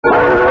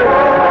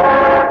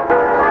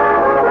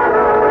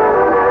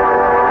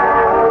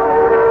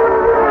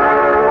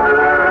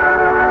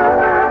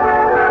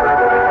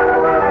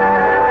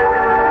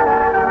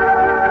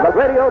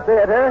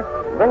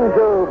brings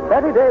you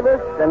Betty Davis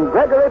and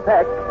Gregory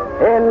Peck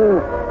in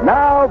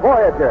Now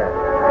Voyager.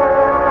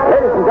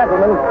 Ladies and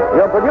gentlemen,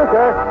 your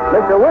producer,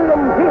 Mr.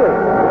 William Keighley.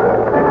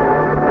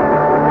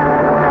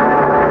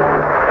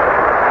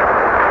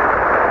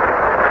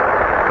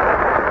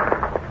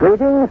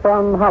 Greetings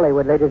from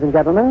Hollywood, ladies and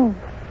gentlemen.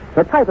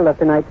 The title of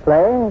tonight's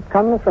play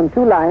comes from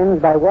two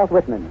lines by Walt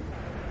Whitman,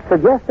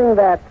 suggesting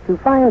that to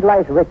find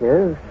life's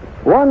riches,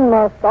 one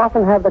must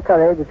often have the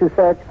courage to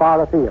search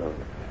far afield.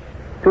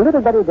 To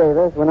little Betty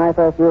Davis, when I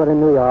first knew her in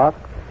New York,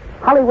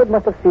 Hollywood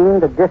must have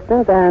seemed a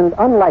distant and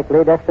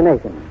unlikely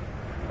destination.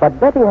 But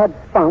Betty had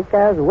spunk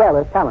as well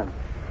as talent.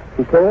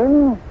 She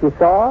came, she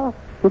saw,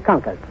 she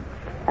conquered.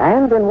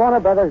 And in Warner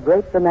Brothers'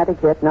 great dramatic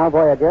hit, Now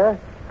Voyager,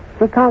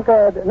 she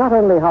conquered not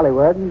only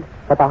Hollywood,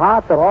 but the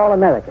hearts of all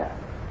America.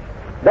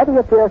 Betty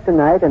appears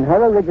tonight in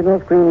her original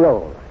screen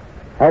role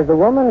as the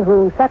woman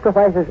who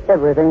sacrifices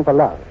everything for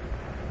love.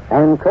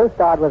 And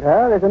co-starred with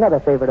her is another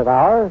favorite of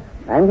ours,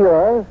 and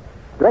yours,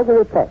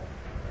 Gregory Peck.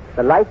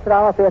 The lights at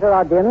our theater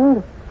are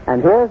dimmed,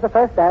 and here's the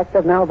first act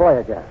of Now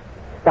Voyager,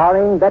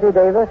 starring Betty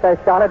Davis as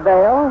Charlotte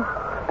Vale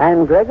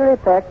and Gregory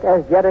Peck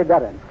as Jerry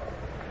Durrant,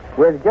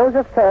 with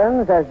Joseph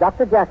Kearns as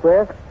Dr.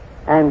 Jackworth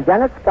and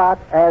Janet Scott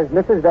as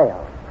Mrs.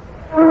 Vale.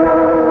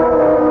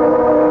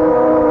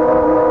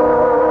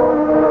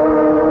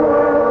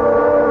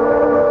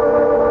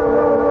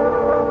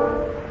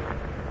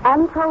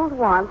 Untold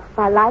wants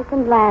by life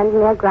and land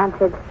near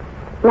granted.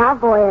 Now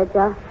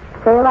Voyager,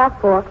 sail our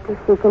forth to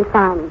seek and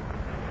find.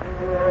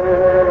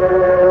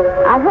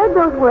 I heard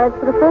those words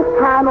for the first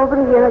time over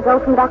a year ago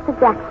from Dr.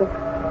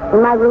 Jackworth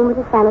in my room at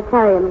the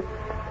sanitarium.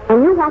 I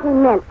knew what he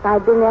meant.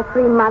 I'd been there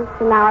 3 months,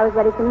 and now I was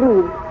ready to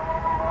leave.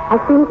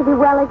 I seemed to be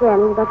well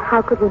again, but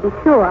how could we be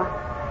sure?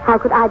 How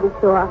could I be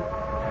sure?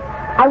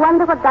 I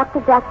wonder what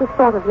Dr. Jackworth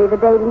thought of me the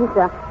day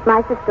Lisa,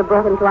 my sister,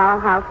 brought him to our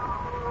house.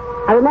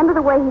 I remember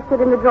the way he stood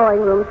in the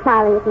drawing room,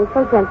 smiling at me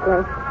so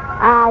gently.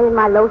 I, in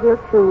my low-heeled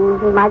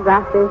shoes and my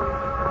glasses,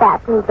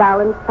 fat and dull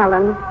and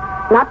sullen,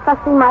 not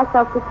trusting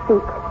myself to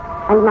speak,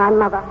 and my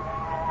mother.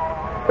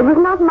 It was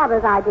not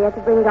Mother's idea to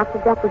bring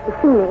Dr. Jackworth to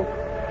see me.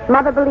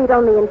 Mother believed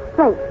only in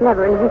strength,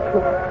 never in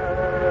weakness.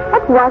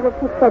 What was it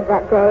she said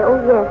that day? Oh,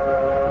 yes.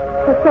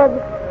 She said,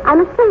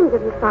 I'm ashamed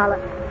of you,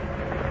 Charlotte.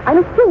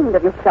 I'm ashamed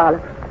of you,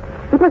 Charlotte.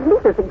 It was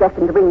Lisa's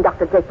suggestion to bring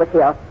Dr. Jackworth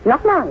here,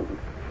 not mine.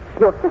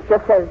 Your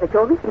sister says that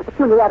your recent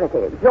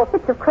peculiarities, your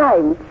fits of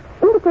crying,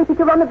 indicate that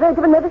you're on the verge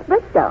of a nervous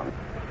breakdown.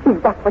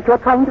 Is that what you're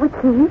trying to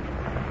achieve?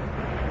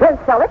 Well,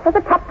 Charlotte, has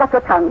a cat got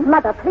your tongue?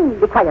 Mother, please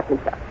be quiet,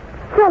 Lisa.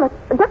 Charlotte,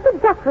 Dr.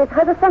 Jackworth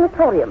has a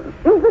sanatorium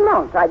in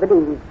Vermont, I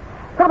believe.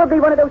 Probably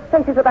one of those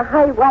places with a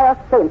high wire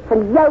fence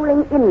and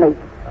yowling inmates.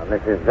 Well,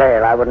 Mrs.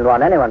 Vale, I wouldn't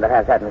want anyone to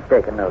have that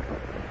mistaken notion.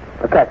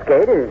 The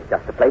Cascade is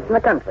just a place in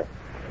the country.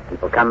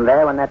 People come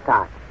there when they're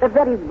tired. The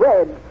very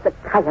word,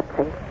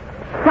 psychiatry.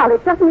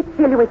 Charlotte, doesn't it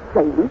fill you with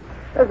shame?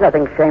 There's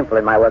nothing shameful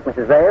in my work,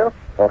 Mrs. Vale,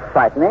 or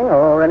frightening,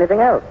 or anything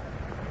else.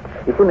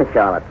 You see, Miss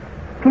Charlotte,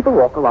 people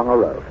walk along a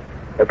road.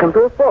 They come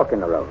to a fork in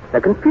the road.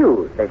 They're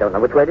confused. They don't know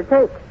which way to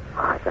take.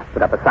 I just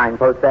put up a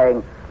signpost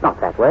saying, not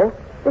that way,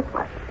 this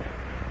way.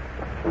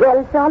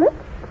 Well, Charlotte,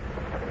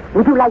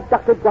 would you like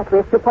Dr.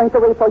 Jackworth to point the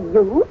way for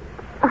you?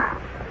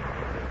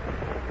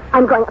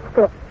 I'm going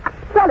upstairs.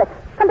 Charlotte,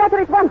 come back here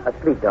at once.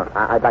 Please don't.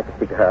 I'd like to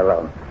speak to her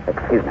alone.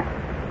 Excuse me.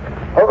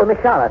 Oh, Miss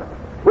Charlotte,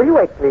 will you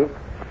wait, please?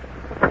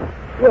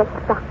 Yes,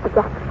 Dr.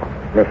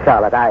 Jackworth. Miss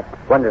Charlotte, I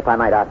wonder if I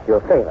might ask you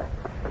a favor.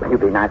 Will you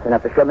be nice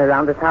enough to show me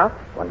around this house?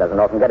 One doesn't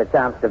often get a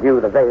chance to view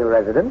the Vale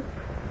residence.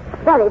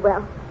 Very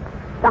well,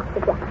 Dr.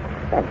 Jackworth.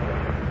 Thank you.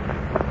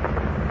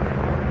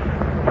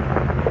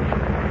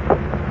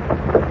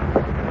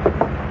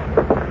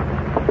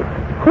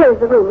 Here's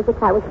the room in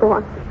which I was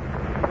born.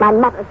 My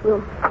mother's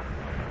room.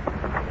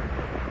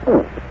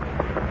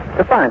 It's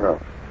a fine room.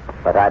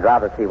 But I'd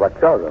rather see what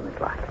your room is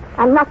like.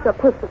 I'm not your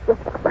patient, yes,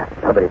 sir. Well,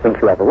 nobody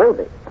thinks you ever will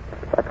be.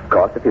 But, of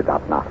course, if you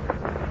don't know.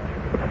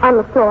 On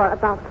the floor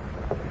about.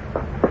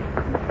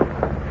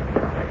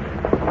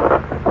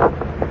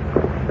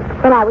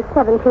 When I was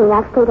 17,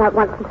 I stayed out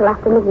once until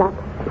after midnight.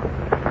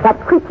 That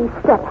creaky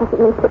step hasn't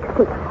been 6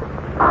 feet.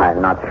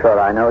 I'm not sure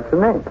I know what you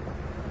mean.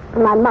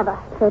 And my mother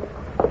said,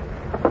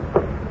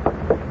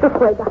 this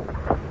way, Doctor.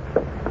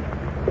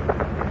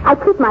 I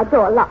keep my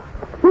door locked.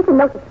 You can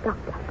notice,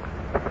 Doctor.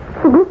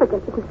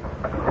 Significant, isn't it?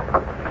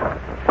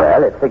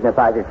 Well, it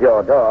signifies it's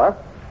your door.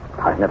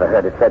 I've never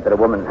heard it said that a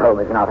woman's home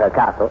is not her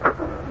castle.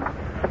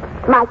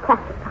 My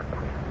castle,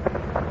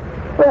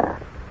 Doctor. Yeah.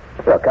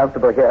 You're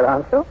comfortable here,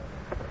 aren't you?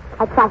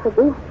 I try to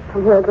be.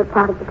 I'm here a good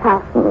part of the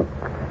time.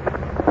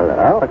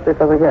 Hello. What's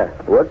this over here?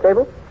 Work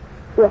table?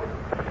 Yes.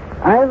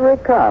 Ivory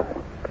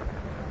carving.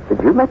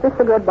 Did you make this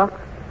cigarette box?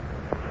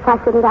 Why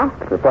shouldn't I?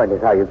 The point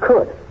is how you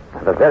could. I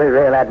have a very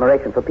real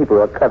admiration for people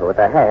who are clever with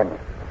their hands.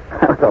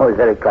 I was always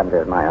very clumsy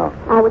with my own.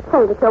 I would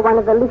say that you're one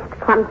of the least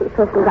clumsy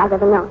persons I've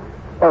ever known.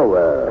 Oh,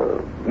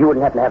 you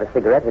wouldn't happen to have a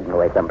cigarette hidden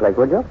away someplace,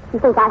 would you? You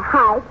think I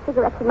hide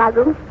cigarettes in my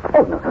room?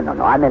 Oh,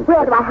 no. I meant...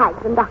 Where do I hide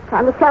them, Doctor?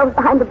 On the shelves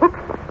behind the books?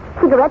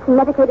 Cigarettes and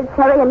medicated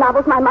cherry and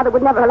novels my mother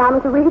would never allow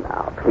me to read.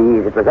 Oh,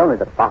 please, it was only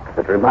the box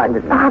that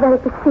reminded me. How very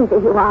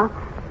perceiving you are.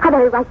 How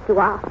very right you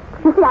are.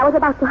 You see, I was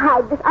about to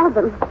hide this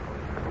album.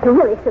 You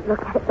really should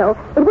look at it, though.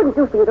 It wouldn't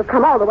do for you to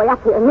come all the way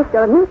up here and miss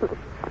your amusement.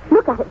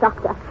 Look at it,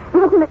 Doctor.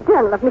 The intimate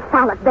journal of Miss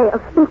Charlotte Vale,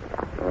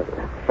 spinster.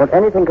 Won't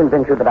anything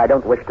convince you that I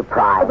don't wish to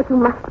pry? Oh, but you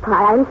must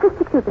pry. I insist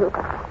that you do.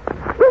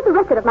 Here's the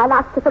record of my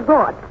last trip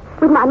abroad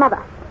with my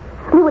mother.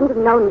 You wouldn't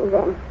have known me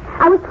then.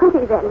 I was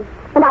 20 then,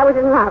 and I was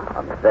in love.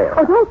 Oh, Miss Vale.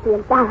 Oh, don't be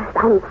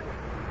embarrassed.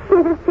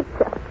 Here's his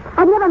picture.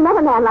 I've never met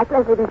a man like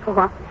Leslie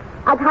before.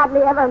 I've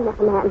hardly ever met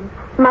a man.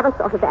 Mother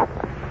thought of that.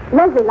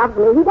 Leslie loved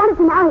me. He wanted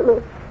to marry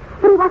me.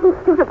 But he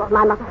wasn't suitable,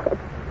 my mother said.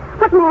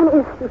 What man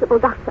is suitable,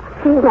 Doctor?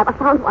 She's never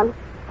found one.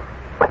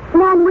 What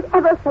man would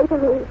ever say to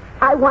me,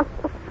 I want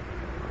you?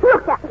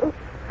 Look at me.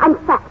 I'm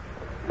fat.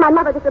 My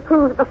mother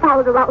disapproves of the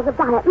foul arousal of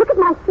diet. Look at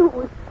my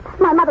shoes.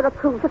 My mother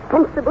approves of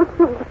sensible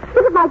shoes.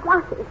 Look at my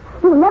glasses.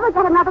 You'll never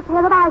get another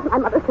pair of eyes, my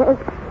mother says.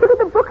 Look at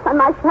the books on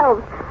my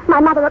shelves. My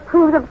mother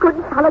approves of good,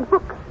 solid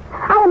books.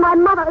 I am my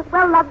mother's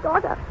well-loved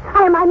daughter.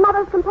 I am my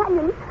mother's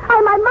companion. I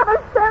am my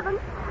mother's servant.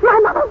 My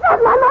mother's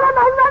servant. My mother,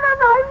 my mother,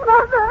 my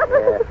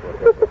mother.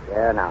 Yes.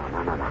 Yeah,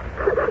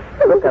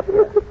 no. Look up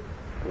here.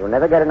 You'll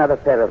never get another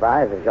pair of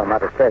eyes, as your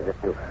mother says, if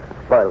you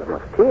spoil them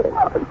with tears.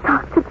 Oh,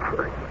 Dr.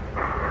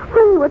 Jacques,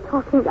 when you were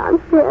talking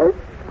downstairs,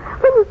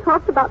 when you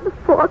talked about the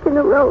fork in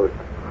the road,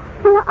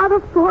 there are other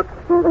forks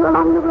further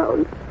along the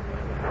road.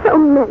 So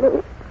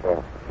many.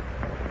 Yes.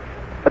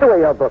 Put away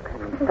your book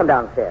and come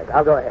downstairs.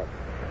 I'll go ahead.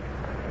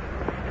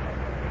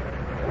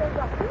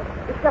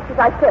 It's just as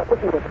I said,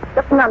 isn't it?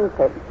 Just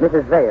nonsense.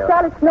 Mrs. Vale.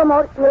 Charlotte's no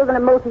more ill than a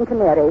molten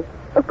canary.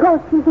 Of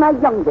course, she's my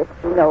youngest,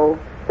 you know.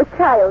 The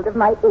child of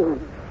my age.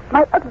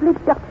 My ugly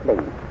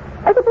duckling.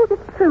 I suppose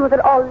it's true that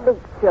all late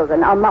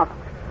children are mocked.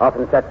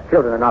 Often such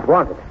children are not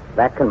wanted.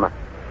 That can much.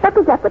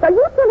 Dr. Jackwood, are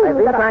you telling I've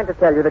me been that trying to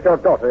tell you that your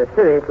daughter is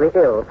seriously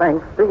ill,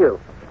 thanks to you.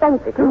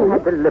 Thanks If to you you?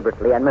 had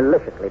deliberately and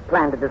maliciously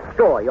planned to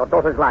destroy your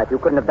daughter's life, you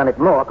couldn't have done it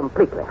more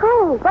completely.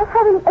 How? By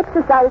having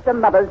exercised a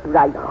mother's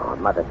right. Oh,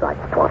 mother's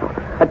rights, Portal.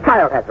 A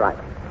child has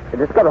rights to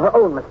discover her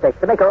own mistakes,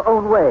 to make her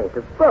own way,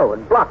 to grow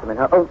and blossom in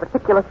her own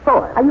particular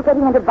soil. Are you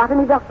getting into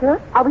botany,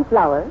 Doctor? Are we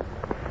flowers?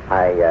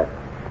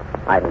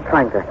 I'm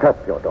trying to help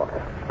your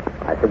daughter.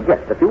 I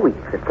suggest a few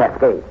weeks at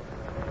Cascade.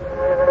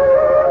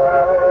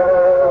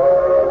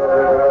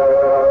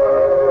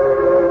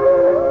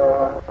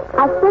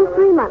 I spent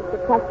 3 months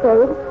at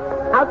Cascade.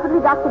 Outwardly,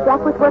 Dr.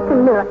 Jacques worked a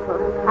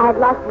miracle. I had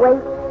lost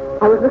weight.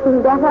 I was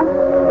looking better.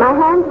 My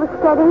hands were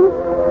steady.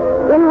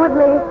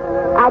 Inwardly,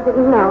 I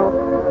didn't know.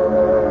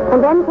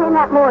 And then came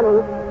that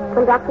morning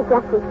when Dr.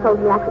 Jacques told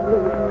me I could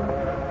leave.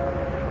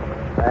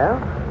 Well,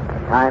 the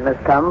time has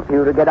come for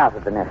you to get out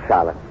of the nest,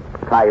 Charlotte.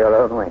 Try your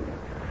own wings.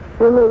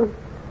 You mean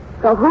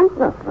go home?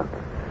 No.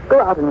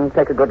 Go out and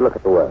take a good look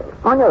at the world.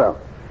 On your own.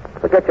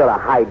 Forget you're a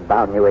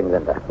hidebound New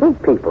Englander.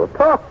 Meet people.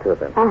 Talk to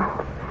them.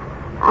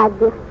 I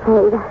just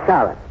prayed.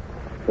 Charlotte,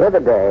 the other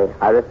day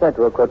I referred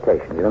to a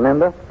quotation. You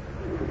remember?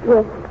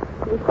 Yes.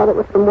 You said it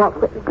was from Walt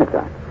Whitman. That's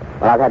right.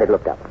 Well, I've had it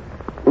looked up.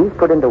 He's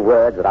put into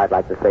words that I'd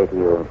like to say to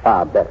you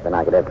far better than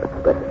I could ever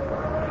express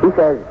it. He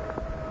says,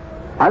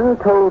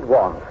 untold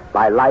wants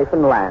by life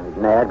and land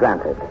ne'er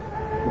granted.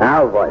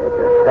 Now,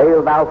 voyager,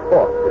 sail thou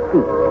forth to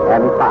seek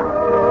and find.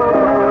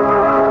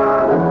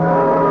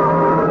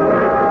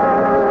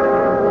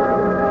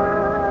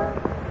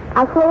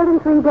 I sailed in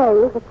 3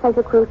 days, a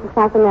pleasure cruise to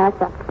South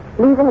America.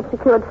 Lisa had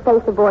secured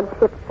space aboard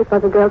ships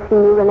because a girl she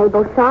knew, Renee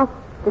Beauchamp,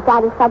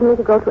 decided suddenly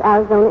to go to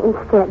Arizona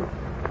instead.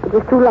 It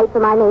was too late for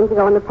my name to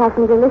go on the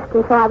passenger list,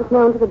 and so I was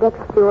known to the deck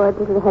steward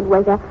and to the head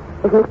waiter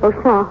as Miss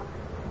Beauchamp.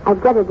 I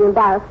dreaded the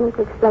embarrassment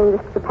to explain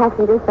this to the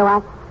passengers, so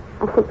I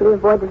simply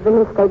avoided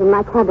them and stayed in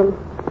my cabin.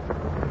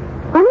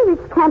 When we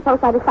reached Campos,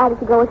 I decided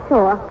to go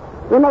ashore.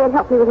 Renee had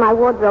helped me with my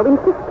wardrobe,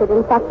 insisted,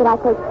 in fact, that I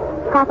take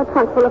half a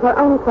trunk full of her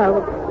own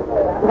clothes.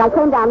 As I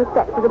came down the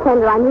steps to the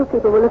tender, I knew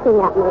people were looking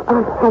at me.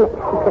 Oh,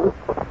 panic-stricken.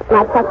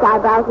 My plucked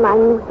eyebrows, my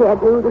new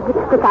hairdo, the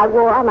lipstick I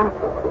wore,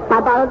 my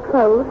borrowed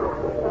clothes.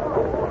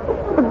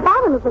 At the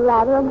bottom of the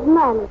ladder, a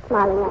man was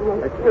smiling at me.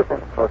 Excuse me,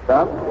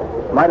 Beauchamp.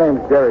 My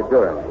name's Jerry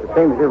Durham. It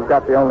seems you've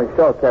got the only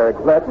shore carriage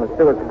left, and the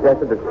steward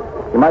suggested that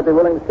you might be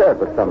willing to share it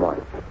with someone.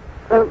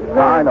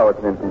 I know it's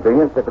an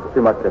inconvenience if it's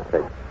too much to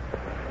take.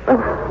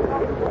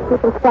 You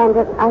can stand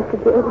it. I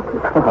should be able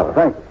to. Oh,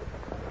 thank you.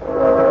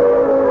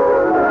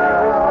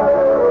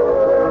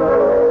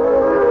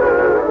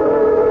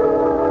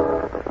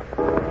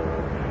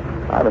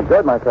 I've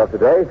enjoyed myself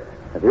today.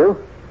 Have you?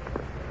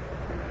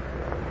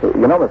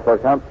 You know, Miss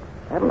Beauchamp,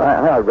 haven't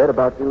I read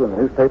about you in the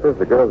newspapers,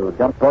 the girls who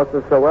jump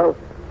horses so well?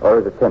 Or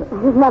is it tennis?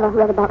 You've never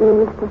read about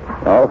me, mister.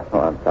 Oh,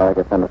 I'm sorry. I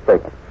guess I'm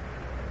mistaken.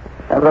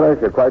 Nevertheless,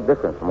 you're quite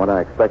different from what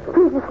I expected.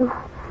 Please listen.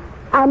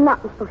 I'm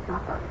not Miss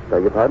Beauchamp.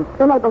 Beg your pardon?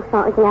 Renee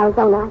Beauchamp is in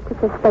Arizona. I took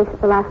her space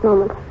at the last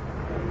moment.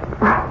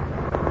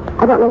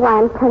 I don't know why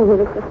I'm telling you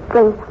this is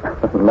strange.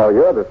 No,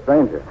 you're the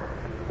stranger.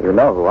 You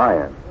know who I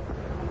am.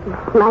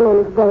 My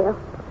name is Vale.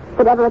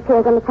 Whatever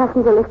appears on the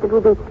passenger list, it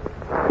will be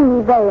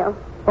C. Vale,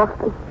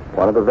 Boston.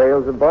 One of the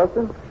Vales of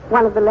Boston?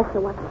 one of the lesser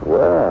ones.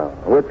 Well,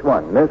 which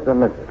one, Miss or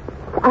Mrs.?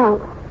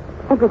 Aunt.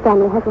 Every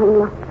family has one, you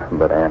know.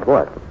 But Aunt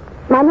what?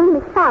 My name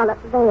is Charlotte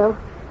Vale.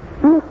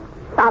 Miss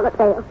Charlotte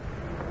Vale.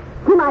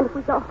 Do you mind if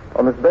we go?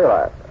 Oh, Miss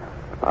Vale,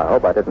 I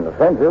hope I didn't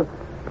offend you.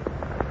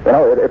 You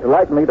know, it's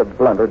like me to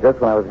blunder just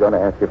when I was going to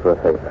ask you for a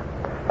favor.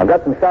 I've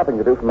got some shopping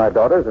to do for my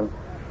daughters, and,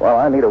 well,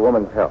 I need a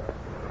woman's help.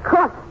 Of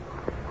course.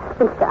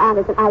 Mr. Aunt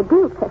is an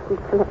ideal person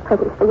to select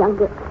presents for young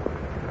girls.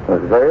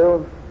 Miss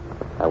Vale,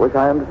 I wish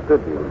I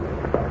understood you.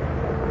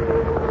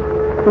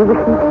 You wish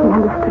me to be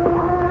understood you.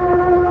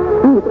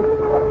 You wish.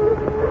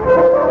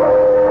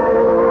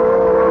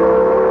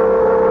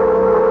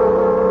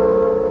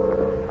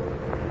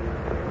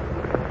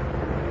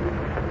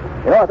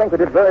 You know, I think we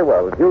did very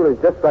well. The jewelry's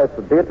just right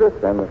for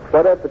Beatrice and the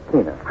sweater for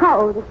Tina.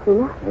 How old is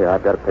Tina? Here,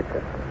 I've got a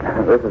picture.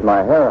 This is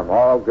my harem,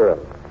 all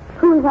girls.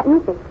 Who is that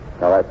missing?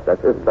 Now,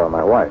 that's Isabel,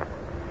 my wife.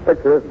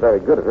 Picture isn't very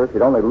good of her.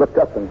 She'd only look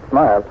up and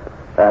smile.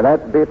 And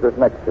that's Beatrice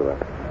next to her.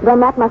 Then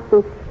that must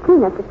be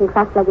Tina sitting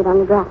cross-legged on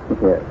the grass.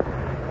 Yes.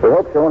 We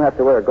hope she won't have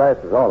to wear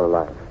glasses all her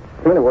life.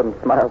 Tina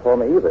wouldn't smile for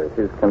me either.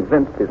 She's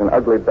convinced she's an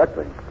ugly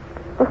duckling.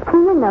 Does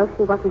Tina know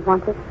she wasn't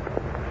wanted?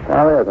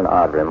 Now, there's an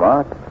odd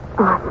remark.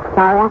 Oh, I'm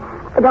sorry.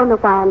 I don't know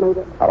why I made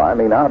it. Oh, I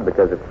mean odd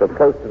because it's so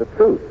close to the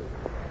truth.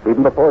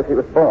 Even before she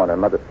was born, her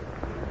mother...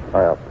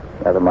 Well,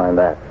 never mind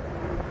that.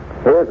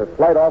 Here's a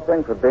slight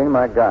offering for being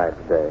my guide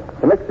today.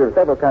 It's a mixture of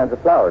several kinds of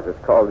flowers. It's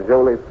called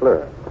Jolie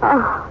Fleur.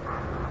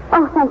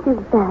 Oh, thank you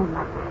very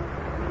much.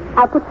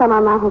 I'll put some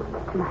on my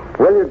handkerchief tonight.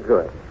 Well, you're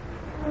good.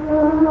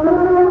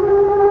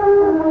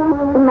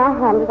 In my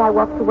hand as I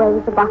walked away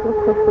with the bottle of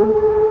perfume,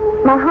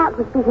 my heart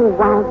was beating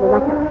wildly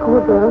like a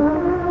schoolgirl.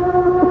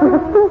 It was the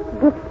first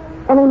gift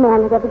any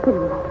man had ever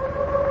given me.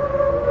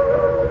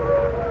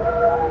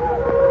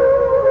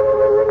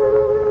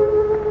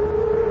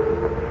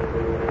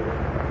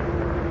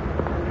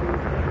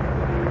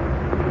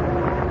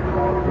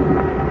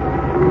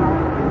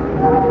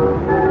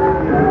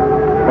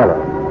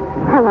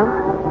 Hello.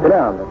 Sit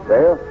down, Miss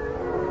Dale.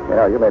 You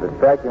know, you made a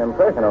striking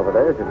impression over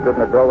there. She stood in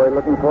the doorway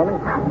looking for me.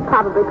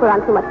 Probably put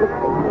on too much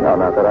lipstick. No,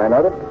 not that I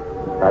noticed.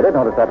 I did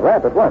notice that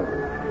lamp at once.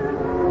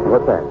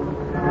 What's that?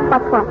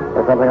 What's what?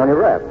 There's something on your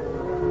wrap.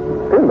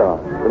 Ding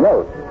dong. The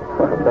note.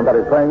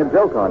 Somebody's playing a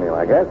joke on you,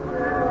 I guess.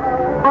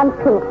 And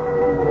pink.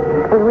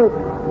 And wreath.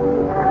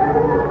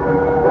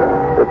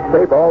 This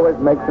shape always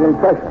makes an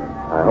impression.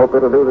 I hope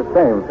it'll do the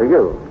same for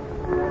you.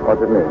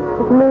 What's it mean?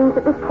 It means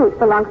that this suit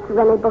belongs to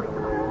Rene Beauchamp.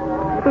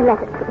 She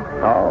lent it to me.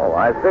 Oh,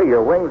 I see.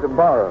 Your wings are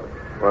borrowed.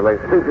 Well, they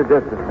suit you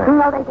just the same.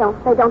 No, they don't.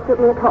 They don't suit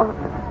me at all.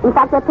 In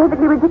fact, they're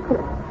perfectly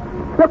ridiculous.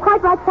 You're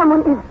quite right.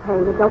 Someone is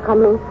playing a joke on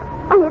me.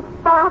 And it's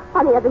far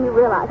funnier than you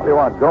realize. You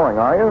aren't going,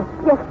 are you?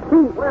 Yes,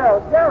 please.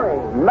 Well, Jerry.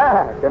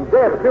 Mac and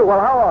Deb, too.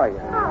 Well, how are you?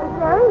 Hi,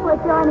 Jerry. We're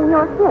joining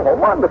your ship. Oh,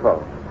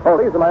 wonderful. Oh,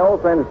 these are my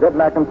old friends, Deb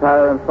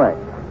McIntyre and Frank.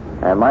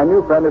 And my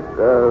new friend is,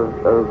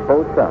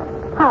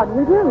 Beauchamp. How do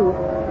you do?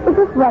 Is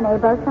this Rene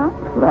Beauchamp?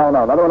 No,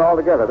 another one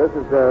altogether. This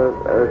is,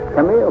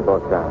 Camille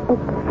Beauchamp.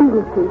 Excuse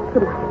me, please.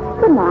 Good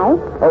night. Good night.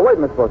 Oh, wait,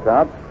 Miss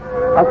Beauchamp.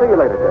 I'll see you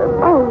later, Deb.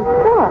 Oh,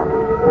 sure.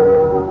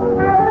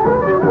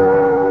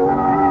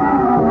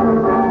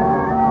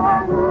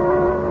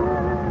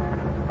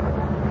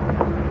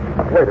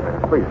 Wait a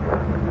minute, please.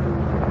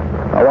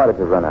 Now, why did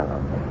you run out on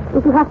me?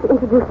 Did you have to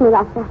introduce me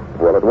like that?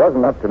 Well, it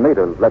wasn't up to me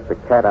to let the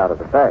cat out of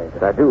the bag.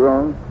 Did I do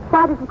wrong?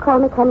 Why did you call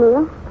me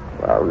Camille?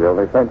 Well, the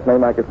only French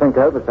name I could think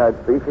of besides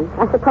Fifi.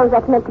 I suppose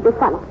that's meant to be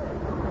funny.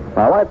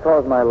 My wife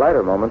calls my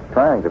lighter moments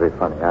trying to be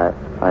funny. I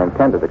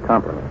intended a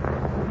compliment.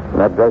 And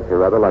that does you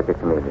rather like a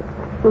comedian.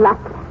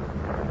 Lucky.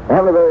 You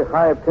have a very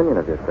high opinion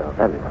of yourself,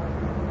 have you?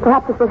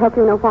 Perhaps this will help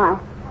you know why.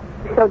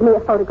 You showed me a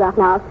photograph,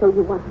 now I'll show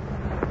you one.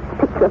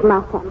 A picture of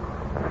my family.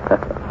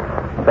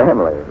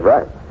 Family,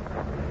 right.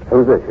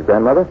 Who's this, your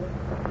grandmother?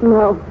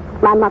 No,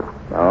 my mother.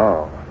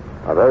 Oh,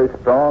 a very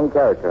strong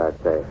character,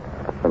 I'd say.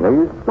 And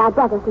these? My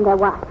brothers and their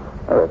wives.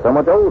 Oh, they're so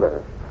much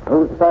older.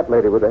 Who's the fat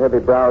lady with the heavy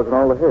brows and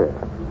all the hair?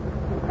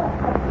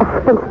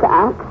 A spinster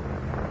aunt.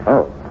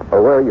 Oh,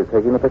 where are you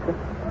taking the picture?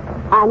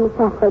 I'm the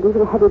fat lady with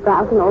the heavy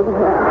brows and all the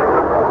hair.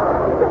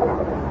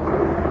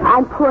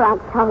 I'm poor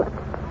Aunt Charlotte,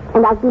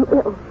 and I've been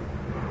ill.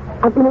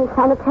 I've been in a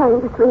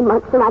sanitarium for 3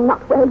 months, and I'm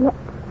not well yet.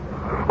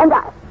 And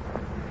I...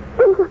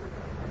 Forgive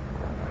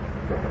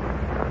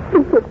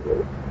me.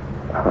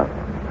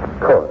 Of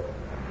course.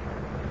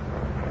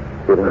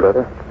 Feeling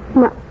better?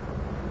 No.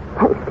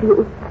 Thanks to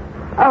you.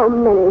 Oh,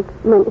 many,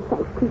 many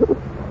thanks to you.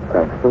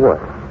 Thanks for what?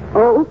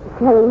 Oh, for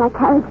carrying my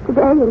carriage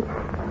today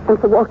and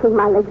for walking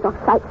my legs off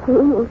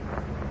sightseeing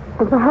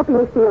and for helping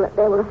me feel that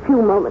there were a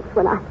few moments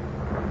when I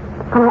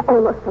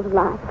almost felt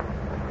alive.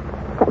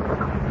 Thank you.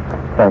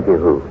 Thank you,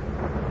 who?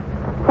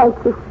 Thank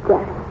you,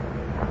 Jerry.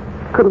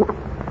 Good night.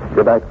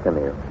 Good night,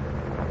 Camille.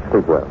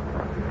 Sleep well.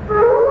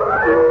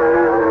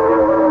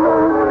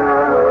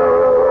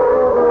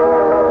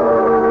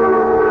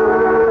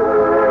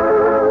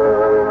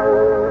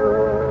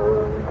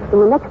 In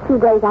the next few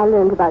days, I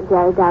learned about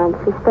Jerry Darrant.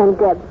 His friend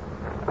Deb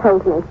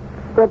told me.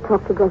 Dad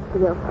talked a great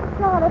deal.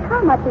 Charlotte,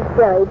 how much has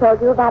Jerry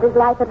told you about his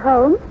life at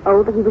home?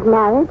 Oh, that he was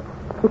married.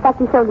 In fact,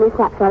 he showed me a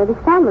snapshot of his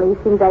family.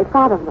 He seemed very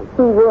proud of them.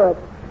 He would.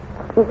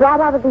 He's right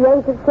out of the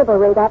age of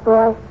chivalry, that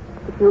boy.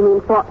 If you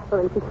mean thoughtful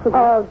and considerate.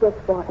 Oh,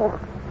 Dishwater.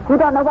 You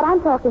don't know what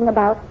I'm talking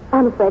about.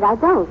 I'm afraid I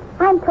don't.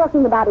 I'm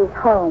talking about his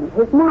home,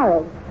 his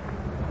marriage.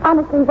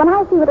 Honestly, when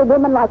I see what a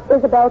woman like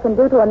Isabel can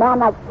do to a man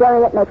like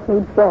Jerry, it makes me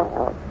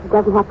boil. He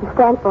doesn't have to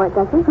stand for it,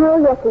 does he? Oh,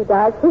 yes, he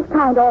does. His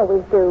kind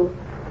always do.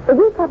 They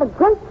each have a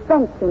great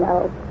strength, you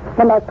know.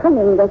 When they're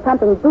clinging to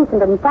something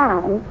decent and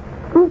fine.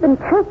 He's been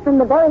cursed from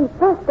the very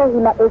first day he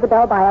met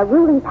Isabel by a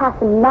ruling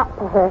passion not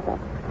to hurt her.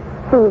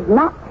 She's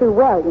not too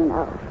well, you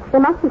know. There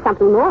must be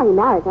something more. He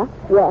married her.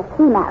 Yes,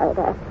 he married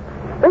her.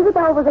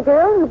 Isabel was a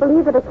girl who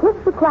believed that a kiss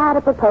required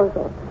a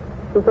proposal.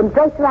 He's been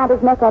draped around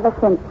his neck ever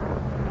since.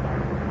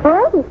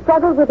 Well, he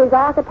struggled with his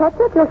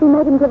architecture till she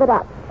made him give it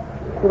up.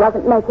 He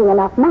wasn't making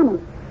enough money.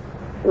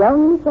 The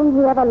only thing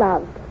he ever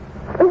loved.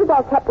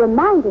 Isabel kept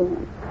reminding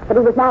him that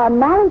he was now a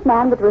married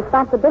man with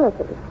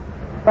responsibility.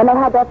 When they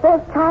had their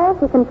first child,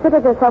 she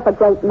considered herself a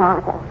great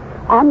martyr.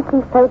 And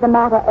she's paid the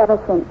martyr ever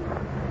since.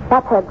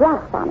 That's her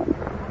grasp on him.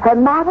 Her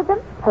martyrdom,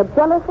 her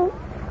jealousy,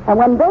 and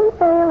when they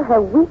fail,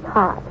 her weak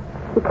heart.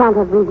 He can't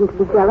have reason to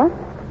be jealous.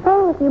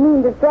 Oh, if you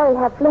mean does Jerry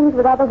have flings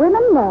with other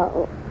women?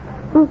 No.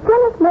 He's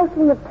jealous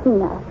mostly of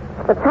Tina,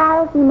 the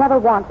child he never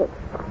wanted.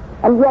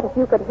 And yet if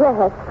you could hear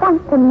her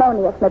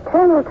sanctimonious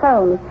maternal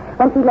tone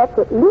when she lets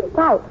it leak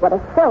out what a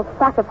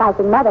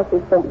self-sacrificing mother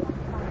she's been.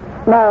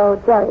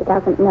 No, Jerry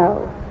doesn't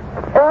know.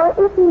 Or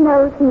if he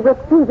knows, he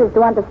refuses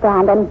to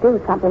understand and do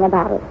something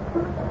about it.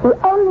 He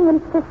only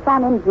insists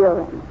on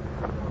enduring.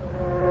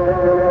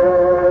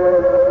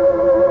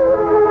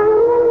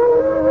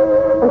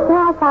 And so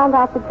I found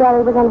out that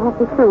Jerry was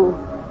unhappy too.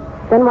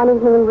 Then one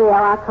evening in Rio,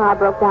 our car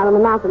broke down on the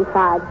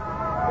mountainside.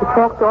 We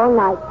talked all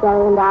night,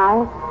 Jerry and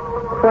I.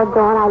 Before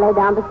dawn, I lay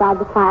down beside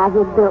the fire he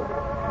had built.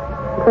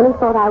 And when he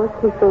thought I was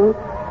sleeping,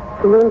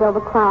 he leaned over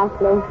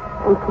quietly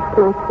and kissed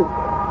my cheek.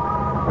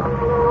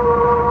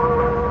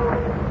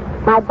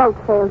 My boat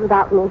sailed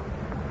without me.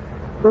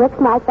 The next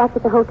night, back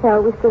at the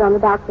hotel, we stood on the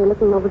balcony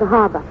looking over the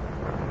harbor.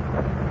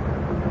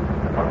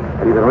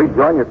 You can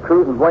rejoin your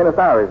cruise in Buenos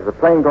Aires. There's a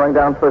plane going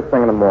down first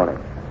thing in the morning.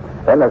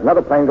 Then there's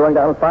another plane going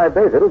down in 5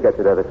 days. It'll get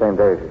you there the same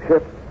day as your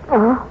ship.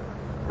 Oh?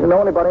 You know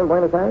anybody in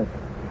Buenos Aires?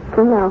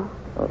 No.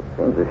 Well, it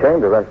seems a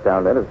shame to rush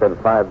down there to spend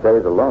 5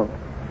 days alone.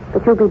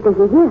 But you'll be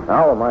busy here.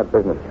 Oh, my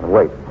business can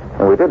wait.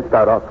 And we did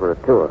start off for a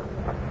tour.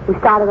 We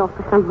started off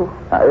for somewhere.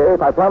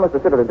 If I promise to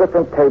sit at a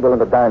different table in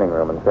the dining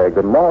room and say,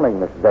 "Good morning,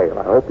 Miss Dale.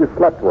 I hope you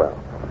slept well."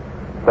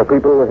 So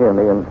people will hear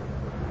me and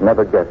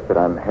never guess that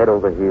I'm head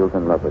over heels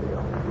in love with you.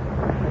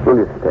 Will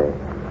you stay?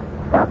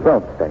 Now,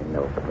 don't say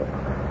no, please.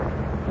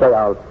 Say,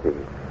 "I'll see."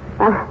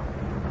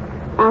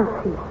 I'll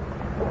see.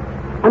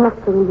 I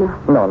must go in now.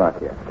 No, not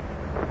yet.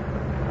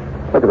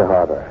 Look at the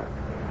harbor.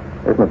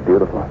 Isn't it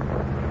beautiful?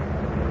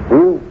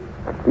 Do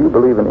you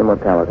believe in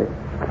immortality?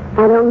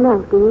 I don't know,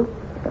 do you?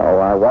 Oh,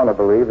 I want to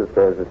believe that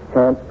there's a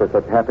chance for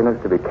such happiness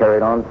to be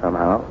carried on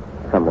somehow,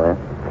 somewhere.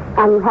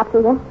 Are you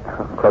happy then?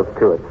 Close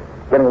to it.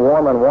 Getting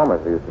warmer and warmer,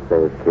 as we used to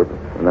say as kids.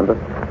 Remember?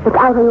 Look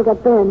out when you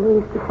get burned, we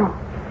used to say.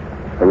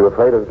 Are you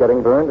afraid of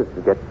getting burned if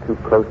you get too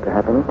close to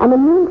happiness? I'm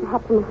immune to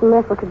happiness and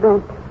therefore to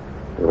burnt.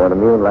 You weren't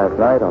immune last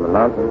night on the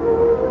mountain.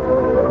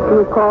 Do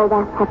you call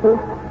that happiness?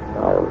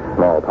 Oh,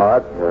 small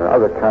part. There are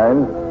other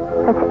kinds.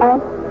 Such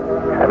as?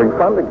 Having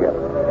fun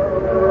together.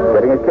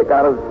 Getting a kick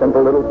out of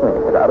simple little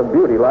things, out of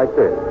beauty like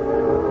this.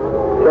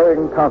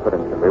 Sharing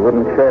confidence that we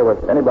wouldn't share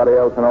with anybody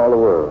else in all the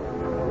world.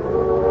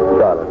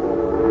 Darling,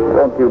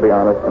 won't you be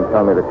honest and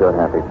tell me that you're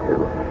happy,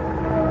 too?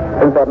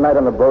 Since that night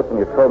on the boat when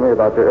you told me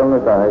about your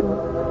illness,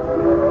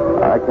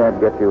 I can't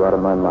get you out of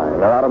my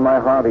mind, or out of my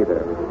heart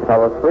either. If I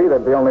was free,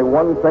 there'd be only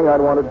one thing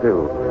I'd want to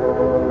do.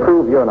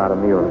 Prove you're not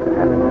immune to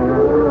happiness.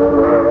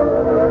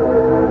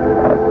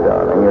 Oh,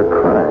 darling,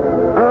 you're crying.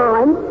 Oh,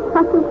 I'm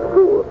such a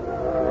fool.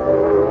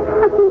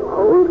 Such an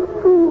old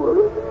fool.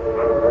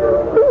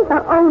 These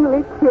are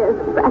only tears,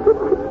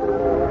 Gratitude.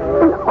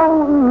 An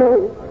old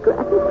maid's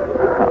gratitude.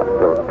 Oh,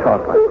 don't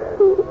talk like that. You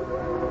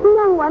see,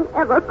 no one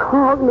ever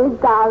called me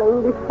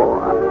darling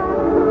before.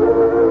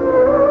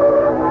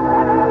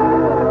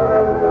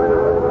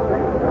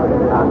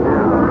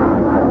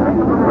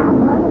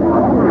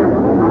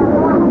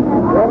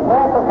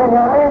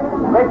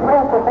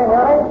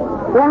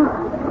 Well,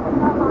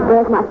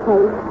 there's my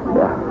place.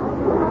 Yeah.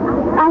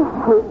 I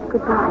hate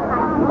goodbye.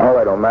 Oh,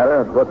 it don't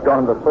matter. It's what's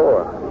gone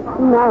before.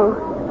 No,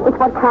 it's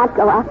what can't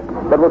go after.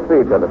 But we'll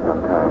see each other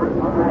sometime.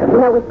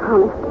 No, we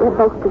promised. We're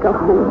both to go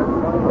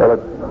home. Well,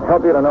 it's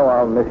help you to know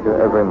I'll miss you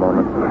every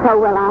moment. So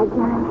will I,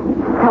 Jerry.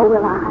 So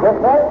will I.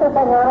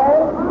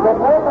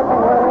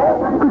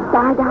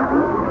 Goodbye,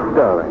 darling.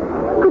 Darling.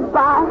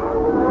 Goodbye.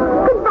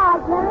 Goodbye,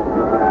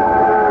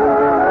 Jerry.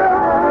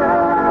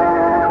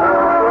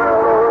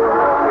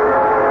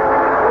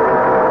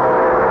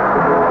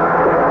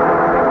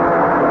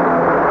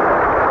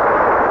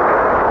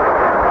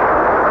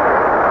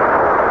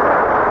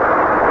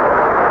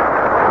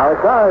 Our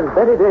stars,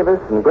 Betty Davis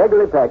and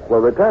Gregory Peck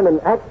will return in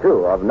Act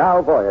 2 of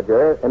Now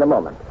Voyager in a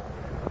moment.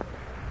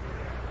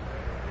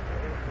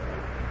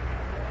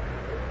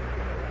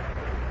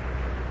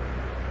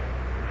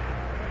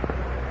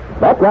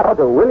 Back now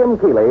to William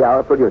Keeley,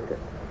 our producer.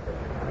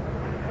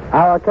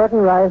 Our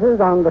curtain rises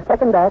on the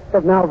second act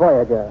of Now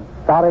Voyager,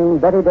 starring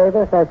Betty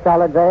Davis as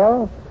Charlotte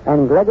Vale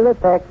and Gregory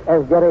Peck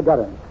as Jerry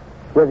Durrant,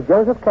 with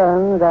Joseph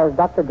Kearns as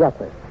Dr.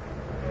 Jeffrey.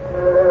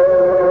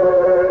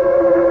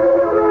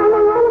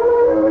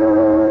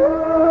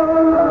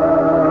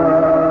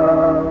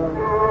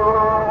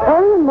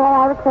 Early in May,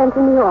 I returned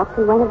to New York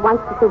and went at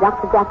once to see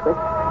Dr. Jeffrey.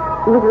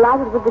 He was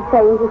delighted with the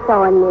change he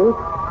saw in me,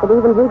 but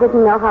even he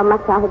didn't know how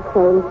much I had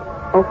changed.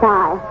 Oh,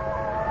 why?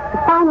 The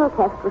final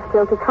test was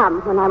still to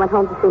come when I went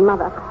home to see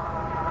Mother.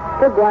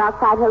 Stood there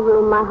outside her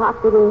room, my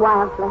heart beating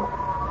wildly.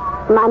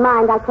 In my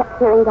mind, I kept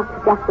hearing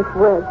Dr. Jeffrey's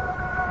words.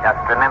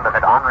 Just remember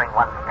that honoring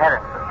one's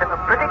parents is still a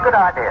pretty good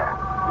idea.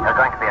 You're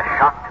going to be a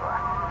shock to her.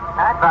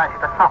 I advise you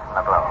to soften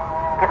the blow.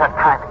 Give her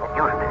time to get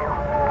used to you.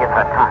 Give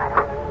her time.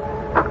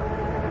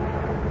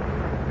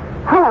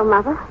 Hello,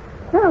 Mother.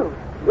 So,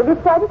 you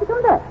decided to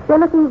come back? You're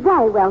looking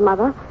very well,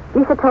 Mother.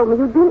 Lisa told me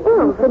you'd been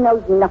ill. Lisa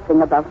knows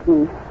nothing about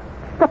me.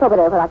 Step over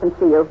there where I can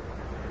see you.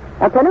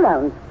 Now turn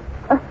around.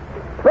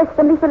 Worse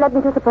than Lisa led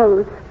me to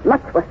suppose.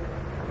 Much worse.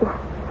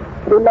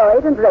 The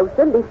Lloyd and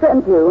Rosa, Lisa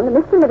and June,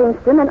 Mr.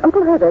 Livingston and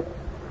Uncle Herbert.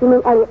 You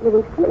mean Elliot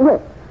Livingston?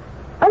 Yes.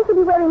 I shall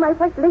be wearing my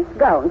white lace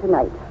gown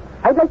tonight.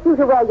 I'd like you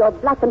to wear your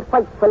black and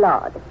white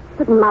foulard.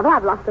 But, Mother,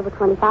 I've lost over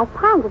 25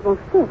 pounds. It won't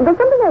fit. There's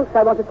something else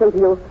I want to say to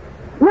you.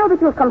 Now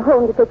that you've come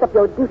home to take up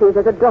your duties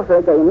as a daughter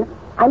again,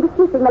 I'm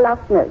dismissing the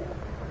last nurse.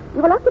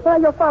 You will occupy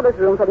your father's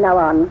room from now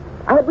on.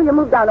 I had William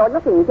move down all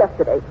your things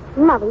yesterday.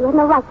 Mother, you have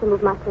no right to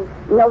move my things.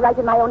 No right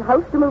in my own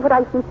house to move what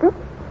I see fit?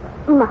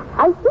 Mother.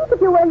 I think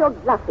if you wear your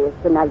glasses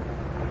tonight,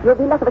 you'll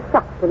be less of a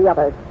shock to the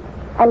others.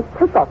 And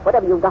take off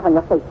whatever you've got on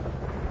your face.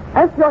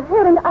 As for your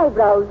hair and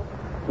eyebrows,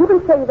 you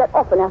can say that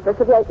often after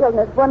severe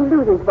illness one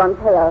loses one's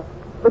hair.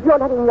 But you're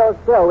letting yours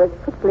grow as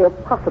quickly as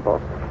possible.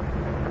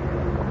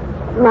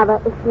 Mother,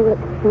 if you will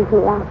excuse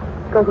me, I'll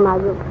go to my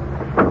room.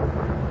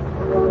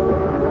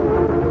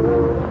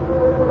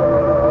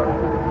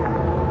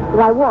 As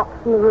I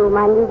walked from the room,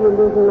 I knew the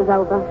illusion was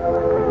over.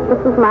 This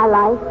was my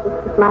life. This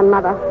was my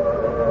mother.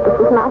 This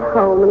was my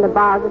home, and the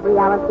bars of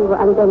reality were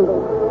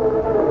unbending.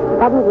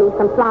 Suddenly,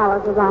 some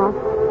flowers arrived.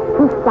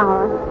 2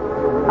 flowers,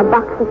 a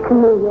box of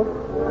camellias,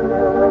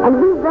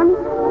 and with them,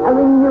 a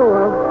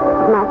renewal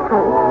of my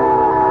courage.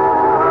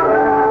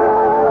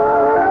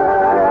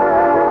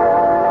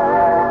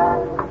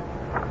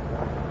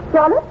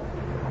 Charlotte?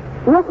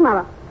 Yes,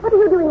 Mother. What are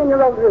you doing in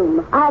your old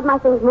room? I had my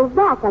things moved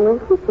back on your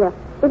sister.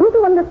 Didn't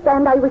you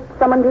understand I wished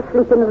someone to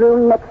sleep in the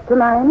room next to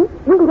mine?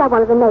 You can have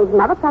one of the maids,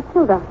 Mother. It's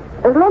Hilda.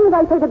 As long as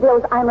I pay the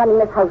bills, I'm running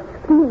this house.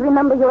 Please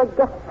remember you're a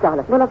guest,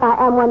 Charlotte. Well, if I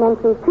am one, then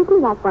please treat me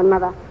like one,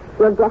 Mother.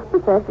 Your guest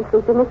prefers to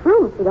sleep in this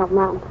room, if you don't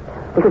mind.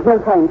 This is no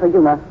time for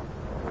humor.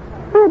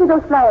 Where did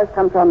those flowers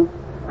come from?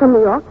 From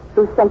New York?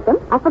 Who sent them?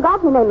 I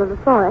forgot the name of the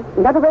florist.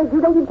 In other words,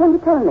 you don't intend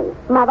to tell me.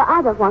 Mother,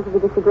 I don't want to be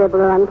disagreeable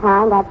or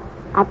unkind.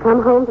 I've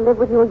come home to live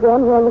with you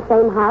again here in the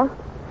same house,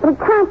 but it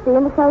can't be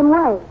in the same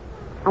way.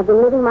 I've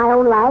been living my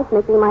own life,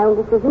 making my own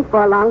decisions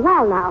for a long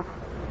while now.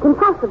 It's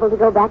impossible to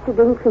go back to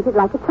being treated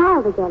like a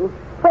child again.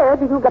 Where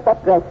did you get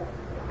that dress?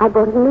 I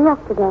bought it in New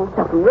York today.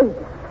 Outrageous.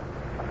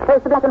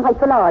 Where's the black and white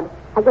foulard?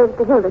 I gave it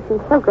to Hilda.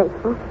 She's so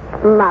grateful.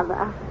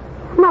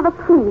 Mother,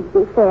 please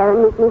be fair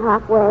and meet me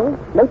halfway.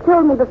 They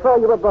told me before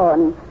you were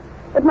born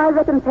that my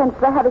recompense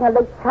for having a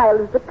late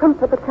child is the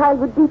comfort the child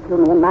would be to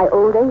me in my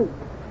old age,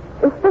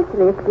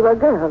 especially if you were a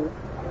girl.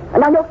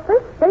 And on your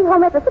first day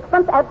home after 6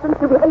 months' absence,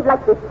 you behave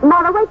like this.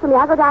 Mother, wait for me.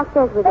 I'll go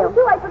downstairs with you. Thank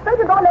you. I prefer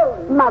to go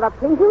alone. Mother,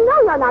 please. You know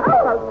you're not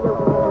supposed to.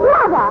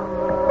 Mother!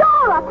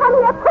 Dora, come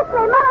here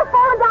quickly. Mother's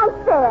fallen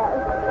downstairs.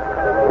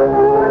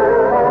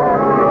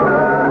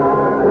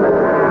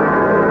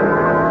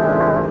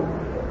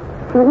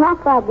 She was not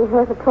badly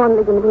hurt, a torn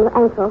ligament in her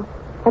ankle,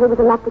 but it was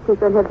enough to keep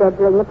her in her bed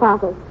during the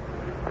party.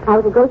 I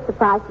was a great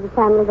surprise to the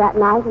family that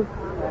night, and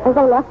as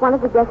they left, one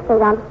of the guests stayed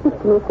down to speak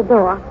to me at the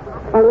door.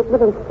 Elliot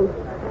Livingston.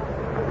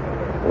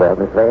 Well,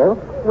 Miss Vale?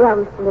 Well,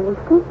 Mr.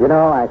 Livingston. You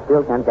know, I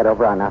still can't get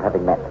over our not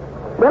having met.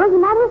 Well, as a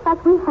matter of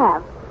fact, we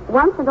have.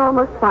 Once and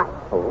almost twice.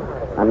 Oh,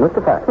 I'm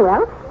mystified.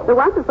 Well, the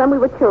once was when we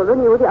were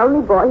children. You were the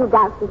only boy who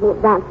danced with me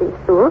at dancing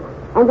school.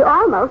 And the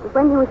almost was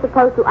when you were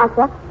supposed to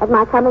usher at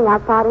my coming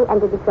out party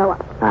and didn't show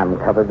up. I'm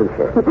covered with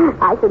shit.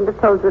 I shouldn't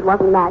have told you it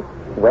wasn't nice.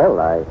 Well,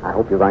 I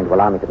hope you're going to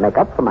allow me to make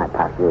up for my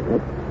past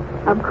rudeness.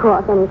 Of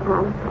course, any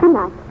time. Good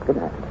night. Good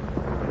night.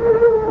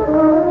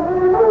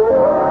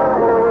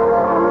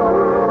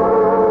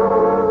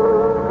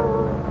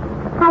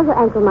 How's your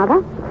ankle,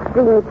 Mother?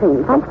 Extremely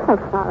painful. I'm so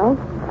sorry.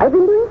 I've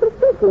been doing some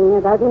thinking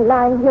as I've been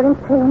lying here in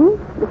pain,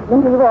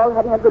 listening to you all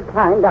having a good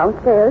time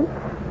downstairs.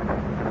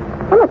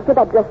 How much did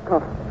that dress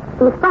cost?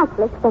 It was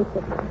frightfully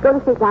expensive. Go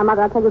to sleep now,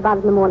 Mother. I'll tell you about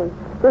it in the morning.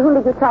 To whom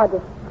did you charge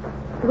it?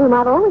 to whom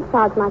I've always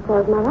charged my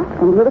clothes, Mother.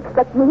 And you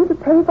expect me to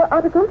pay for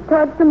articles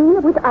charged to me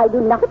of which I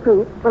do not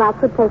approve? Well, I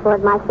could pay for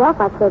it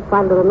myself. I've saved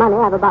quite a little money.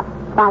 I have about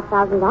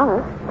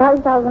 $5,000.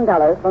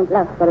 $5,000 won't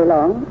last very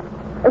long,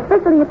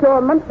 especially if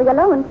your monthly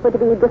allowance were to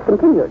be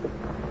discontinued.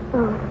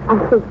 Oh, I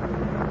see.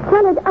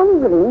 Janet,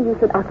 I'm willing you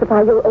should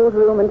occupy your old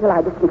room until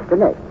I dismiss the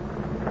nurse.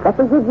 That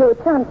will give you a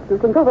chance to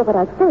think over what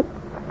I've said.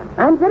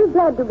 I'm very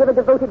glad to give a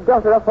devoted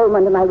daughter a home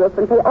under my roof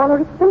and pay all her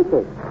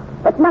expenses.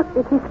 But not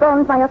if she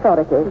scorns my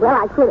authority. Well,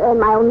 I could earn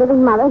my own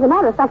living, Mother. As a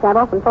matter of fact, I've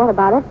often thought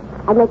about it.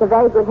 I'd make a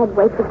very good head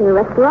waitress in a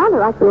restaurant,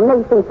 or I could... You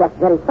may think that's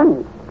very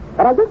funny.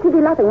 But I guess you'd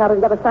be laughing out of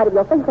the other side of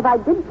your face if I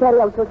did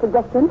carry out your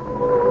suggestion.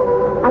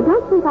 I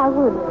don't think I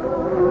would.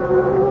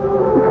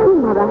 You see,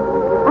 Mother,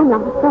 I'm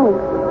not afraid.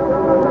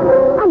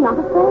 I'm not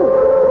afraid.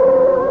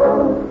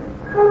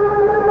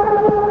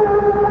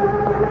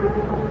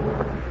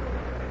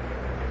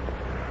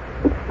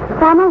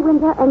 Summer,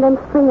 winter, and then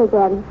spring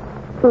again.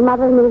 See,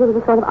 Mother and me, there was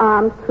a sort of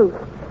armed truce.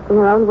 In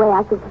her own way,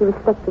 I think she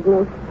respected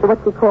me for what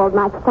she called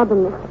my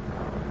stubbornness.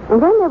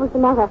 And then there was the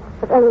matter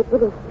of Elliot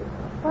Livingston.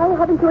 Why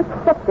haven't you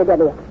accepted,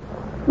 Elliot?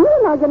 Do you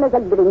imagine there's a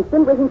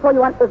Livingston waiting for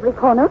you on every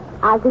corner?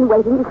 I've been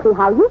waiting to see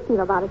how you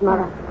feel about it,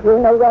 Mother. You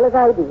know well as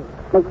I do.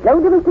 Makes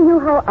no difference to you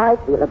how I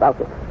feel about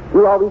it.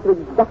 You always do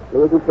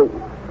exactly as you please.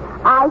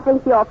 I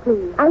think you're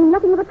pleased. I'm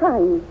nothing of the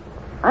kind.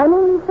 I'm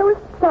only so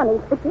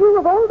astonished that you,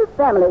 of all the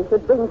family,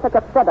 should bring such a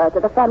feather to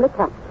the family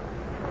cap.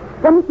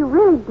 Then if you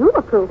really do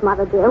approve,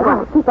 Mother dear,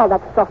 Well, keep all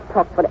that soft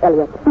talk for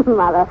Elliot.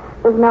 Mother,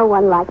 there's no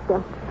one like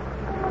you.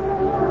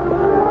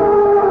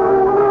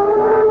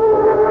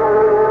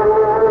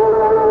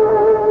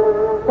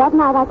 That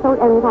night I told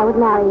Elliot I would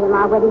marry him.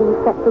 Our wedding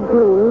was set for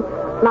June.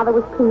 Mother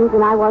was pleased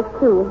and I was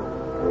too.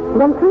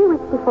 Then 3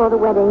 weeks before the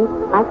wedding,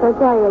 I saw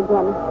Jerry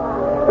again.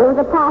 There was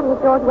a party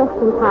at George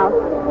Weston's house.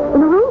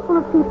 In a room full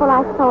of people,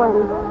 I saw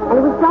him, and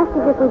it was just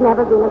as if we'd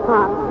never been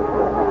apart.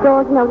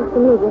 George noticed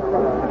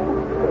immediately.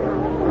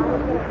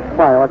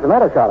 Why, what's the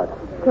matter, Charlotte?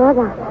 George,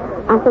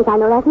 I think I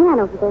know that man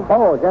over there.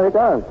 Oh, Jerry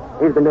Dorrance.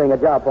 He's been doing a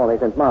job for me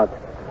since March.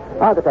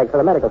 Architect for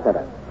the medical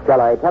center.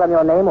 Shall I tell him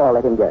your name or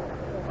let him guess?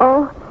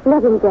 Oh,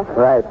 let him guess.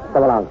 Right,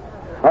 come along.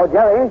 Oh,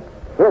 Jerry,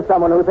 here's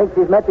someone who thinks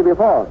he's met you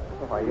before.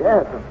 Oh,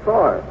 yes, of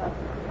course.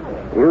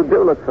 You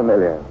do look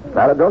familiar.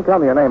 Now, don't tell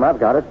me your name. I've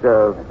got it.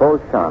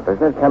 Beauchamp.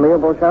 Isn't it Camille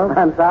Beauchamp?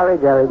 I'm sorry,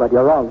 Jerry, but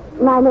you're wrong.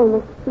 My name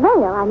is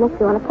Vale. I met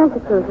you on a pleasure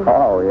cruiser.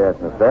 Oh, yes,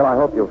 Miss Vale. I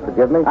hope you'll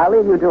forgive me. I'll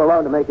leave you two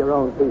alone to make your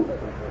own peace.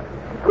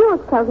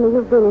 George tells me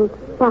you've been in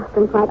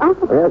Boston quite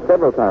often. Yes,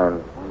 several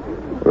times.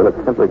 You look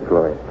simply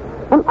glorious.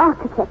 An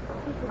architect.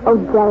 Oh,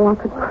 Jerry, I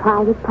could cry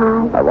with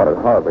pride. I wanted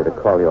horribly to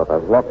call you up. I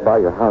walked by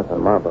your house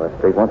on Marlborough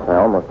Street. Once I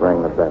almost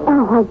rang the bell.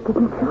 Oh, why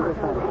didn't you?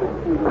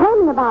 Tell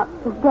me about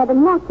Deb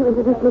and Matt. You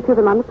introduced me to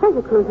them on the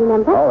pleasure cruise,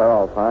 remember? Oh, they're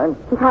all fine.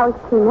 And how is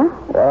Tina?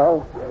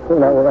 Well,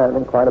 we're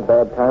having quite a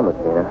bad time with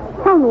Tina.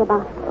 Tell me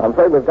about it. I'm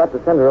afraid we've got to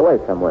send her away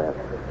somewhere.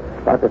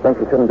 Doctor thinks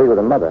she shouldn't be with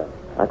her mother.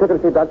 I took her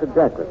to see Dr.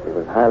 Jackless. He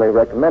was highly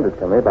recommended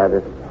to me by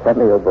this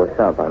Camille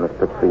Beauchamp I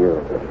mistook for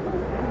you.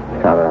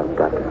 Charlotte, I've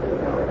got to.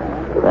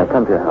 Now,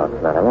 come to your house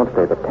tonight. I won't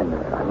stay but 10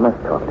 minutes. I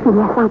must talk to you.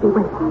 Yes, I'll be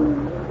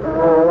waiting.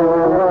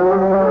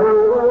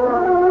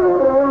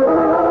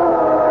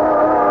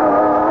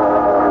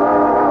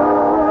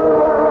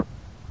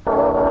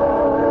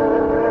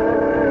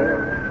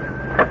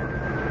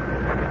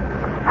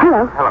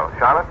 Hello. Hello,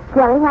 Charlotte.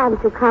 Jerry, why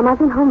did you come? I've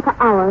been home for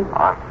hours. Oh,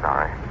 I'm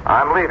sorry.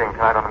 I'm leaving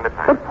tonight on the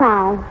midnight. But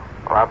why?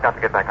 Well, I've got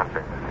to get back on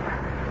business.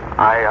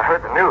 I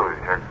heard the news.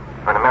 You're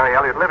going to marry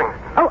Elliot Livingston.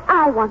 Oh,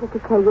 I wanted to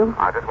tell you.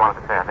 I just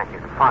wanted to say I think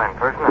he's a fine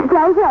person. And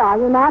Jerry, where are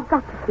you now? I've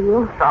got to see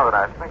you. Charlotte,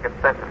 I think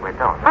it's best if we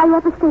don't. Are you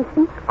at the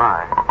station?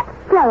 Goodbye.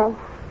 Jerry.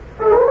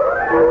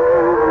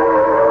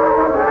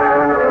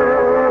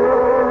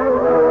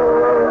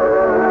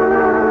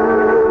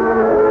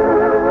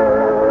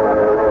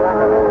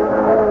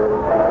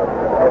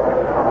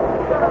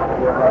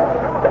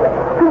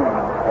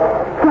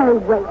 Jerry,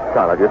 wait.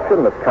 Charlotte, you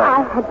shouldn't have come.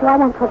 I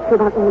want to talk to you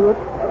about Elliot.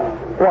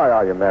 Why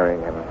are you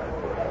marrying him?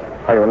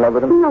 Are you in love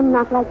with him? No,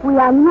 not like we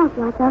are, not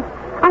like us.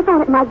 I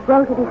thought it might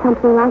grow to be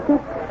something like it.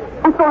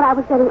 I thought I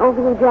was getting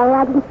over you, Jerry.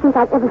 I didn't think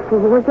I'd ever see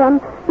you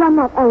again. You're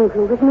not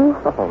angry with me.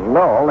 Oh,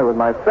 no, only with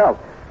myself.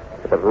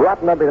 It was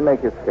rotten ugly to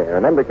make you scare,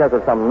 and then because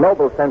of some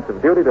noble sense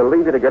of duty to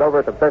leave you to get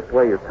over it the best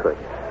way you could.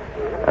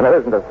 And there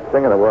isn't a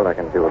thing in the world I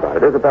can do about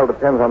it. Isabel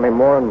depends on me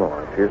more and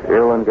more. She's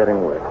ill and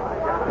getting worse.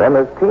 Then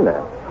there's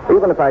Tina.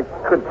 Even if I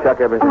could chuck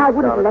everything... Oh, I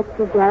wouldn't let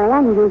you, Jerry.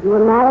 I knew you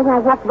were married, and I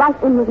walked right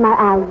in with my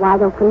eyes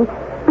wide open.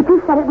 But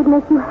you said it would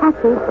make you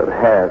happy. It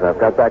has. I've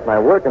got back my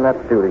work, and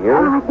that's due to you.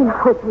 Oh, I've been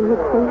hoping you'd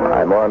say that.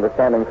 I'm more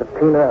understanding to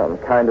Tina. I'm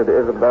kinder to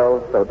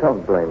Isabel, so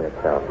don't blame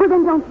yourself. Well,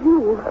 then don't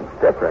you.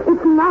 That's different.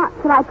 It's not.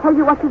 Shall I tell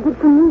you what you did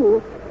to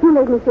me? You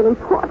made me feel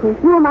important.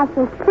 You were my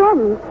first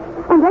friend.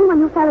 And then when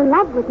you fell in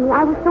love with me,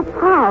 I was so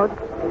proud.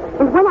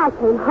 And when I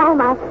came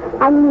home,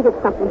 I needed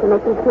something to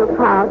make me feel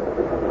proud.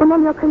 And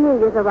then your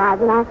camellias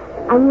arrived, and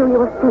I knew you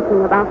were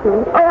thinking about me.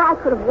 Oh, I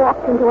could have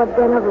walked into a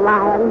den of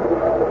lions.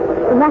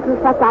 And matter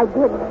of fact, I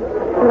did.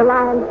 And the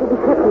lions didn't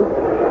hurt me.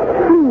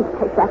 Please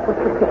take back what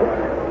you said.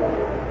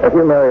 If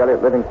you marry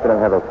Elliot Livingston and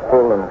have a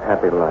full and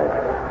happy life,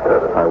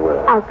 I will.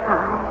 I'll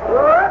try.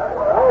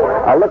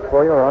 I'll look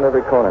for you around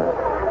every corner.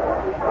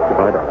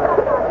 Goodbye, darling.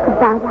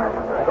 Goodbye, darling.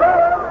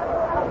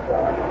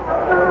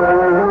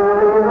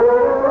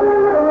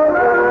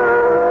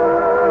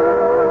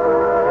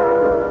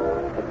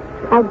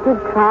 I did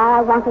try.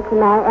 I wanted to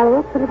marry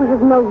Elliot, but it was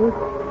of no use.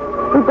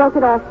 We broke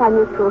it off by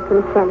mutual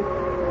consent.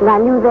 And I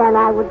knew then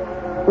I would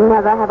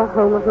never have a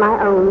home of my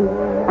own,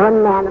 or a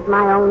man of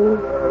my own,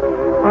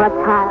 or a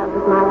child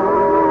of my own.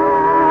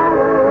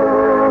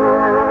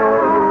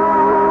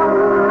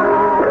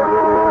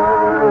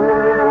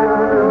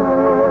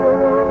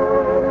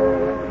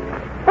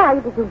 Why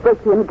did you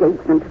break the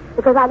engagement?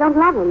 Because I don't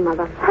love him,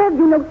 Mother. Have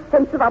you no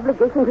sense of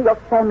obligation to your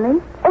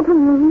family? Or to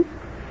me?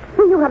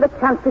 Here you have a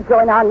chance to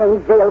join our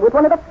name's Vale with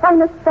one of the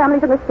finest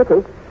families in the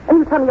city, and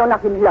you tell me you're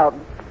not in love.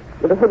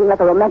 You're behaving like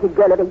a romantic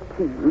girl of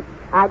 18.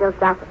 I don't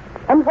doubt it.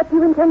 And what do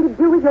you intend to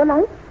do with your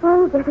life?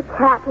 Oh, there's a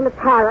cat and a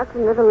parrot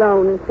and live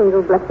alone in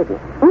single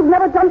blessedness. You've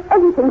never done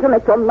anything to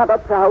make your mother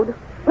proud.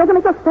 Nor to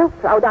make yourself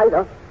proud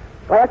either.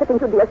 Why, I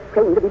think you'd be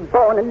ashamed to be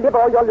born and live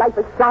all your life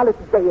as Charlotte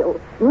Vale.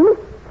 Miss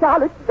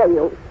Charlotte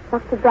Vale.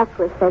 Dr.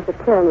 Beckwith says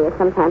that tyranny is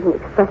sometimes an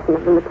expression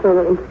of the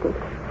maternal instinct.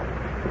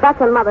 If that's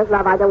your mother's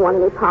love, I don't want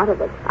any part of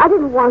it. I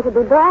didn't want to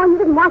be born. You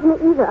didn't want me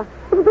either.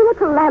 It's been a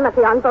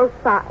calamity on both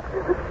sides.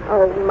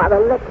 Oh, Mother,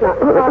 let's not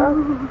quarrel.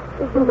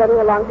 We've been getting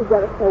along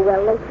together so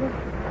well lately.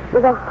 It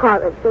was a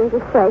horrid thing to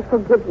say.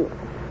 Forgive me.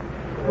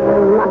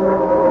 Mother.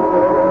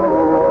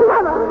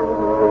 Mother!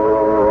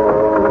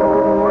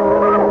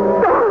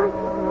 God!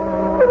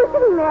 We were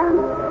sitting there.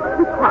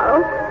 We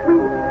quarreled.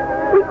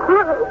 We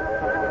quarreled.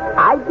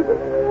 I did it.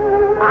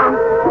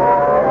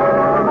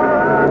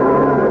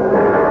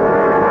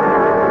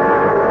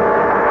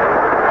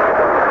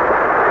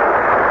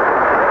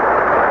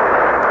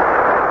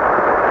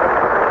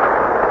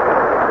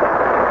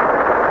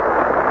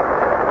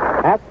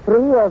 Act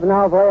 3 of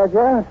Now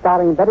Voyager,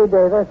 starring Betty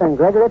Davis and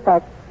Gregory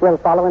Peck, will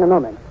follow in a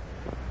moment.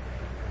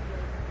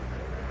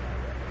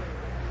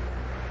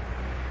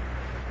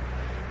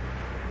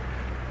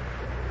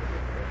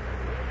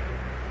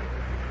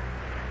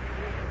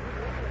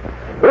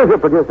 Here's your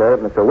producer,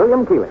 Mr.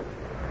 William Keeling.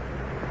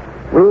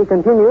 We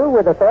continue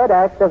with the third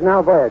act of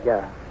Now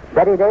Voyager.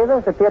 Betty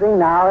Davis appearing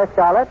now as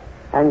Charlotte,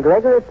 and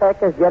Gregory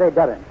Peck as Jerry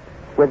Durrant,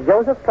 with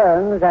Joseph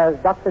Kearns as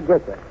Dr.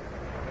 Jacob.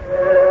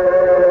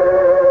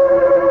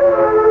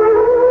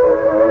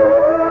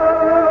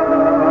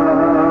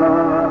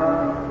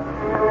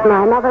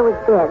 My mother was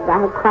dead. I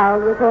had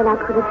quarreled with her, and I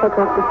couldn't shake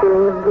off the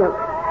feeling of guilt.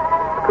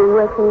 It grew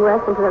worse and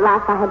worse until at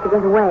last I had to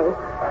get away.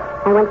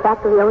 I went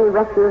back to the only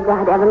refuge I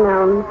had ever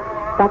known,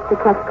 back to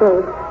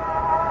Cascade.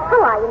 How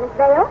are you, Miss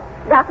Vale?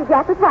 Dr.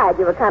 Jack was tired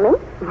you were coming.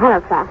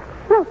 Halifax.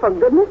 Well, for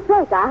goodness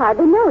sake, I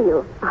hardly know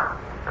you. Oh,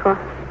 of course.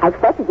 I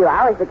expected you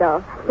hours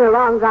ago. It's been a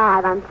long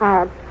drive. I'm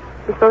tired.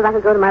 You suppose I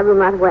could go to my room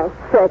right away?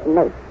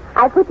 Certainly.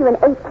 I put you in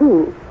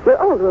 18.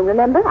 Your old room,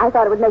 remember? I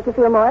thought it would make you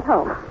feel more at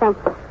home. Thank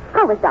you.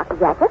 How was Dr.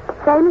 Jackson?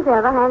 Same as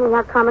ever, handing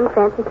out common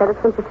sense instead of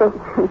sympathy.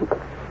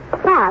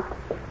 Clark,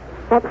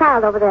 that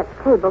child over there at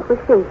the table, who's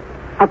she?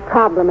 A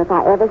problem if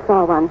I ever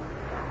saw one.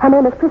 Her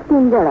name is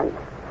Christine Durrant.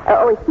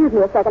 Excuse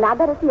me a second. I'd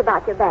better see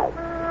about your bag.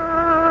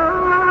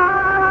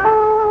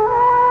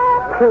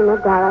 Tina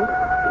Durrant.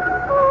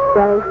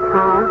 Jerry's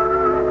child.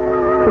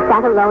 She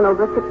sat alone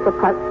over a picture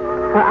putt,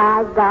 her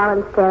eyes dull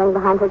and staring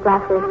behind her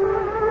glasses,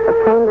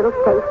 her plain little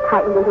face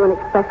tightened into an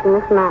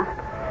expressionless mask.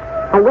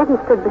 I went and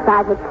stood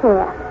beside her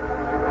chair.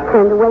 She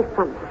turned away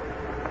from me.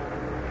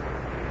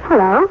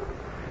 Hello.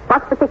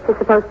 What's the picture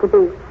supposed to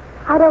be?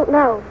 I don't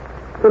know.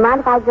 Do you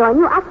mind if I join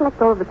you? I'll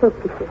collect all the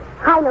pictures.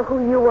 I know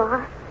who you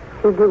are.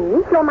 You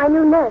do? You're my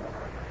new nurse.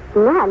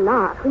 No, I'm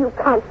not. You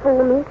can't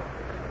fool me.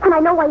 And I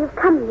know why you've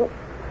come here.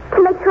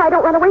 To make sure I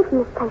don't run away from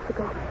this place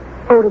again.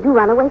 Oh, did you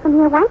run away from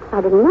here once?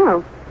 I didn't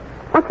know.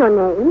 What's your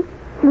name?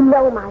 You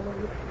know my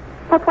name.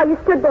 That's why you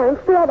stood there and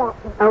stared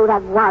at me. Oh,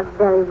 that was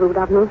very rude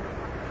of me.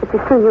 But you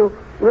see, you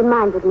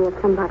reminded me of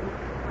somebody.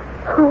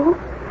 Who?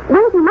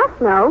 Well, you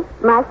must know.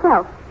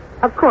 Myself.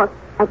 Of course,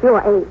 at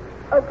your age.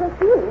 Oh,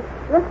 Christine,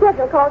 your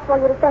schedule calls for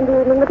you to spend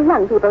the evening with the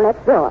young people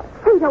next door.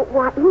 They don't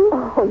want me.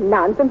 Oh,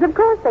 nonsense. Of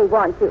course they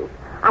want you.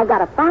 I've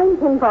got a fine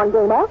ping-pong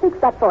game all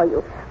fixed up for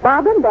you.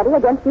 Barbara and Betty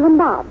against you and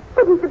Bob.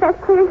 But he's the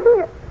best player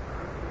here.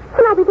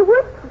 Can I be the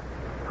worst?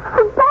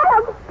 Oh,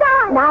 Bob,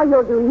 stop! Now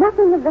you'll do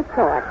nothing of the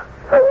sort.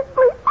 Please,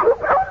 don't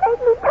make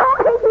me.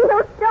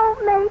 Don't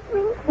make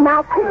me.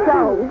 Now,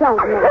 Don't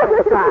make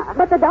me cry.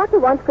 But the doctor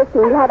wants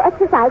Christine to have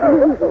exercise in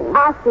the evening.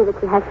 I'll see that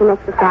she has some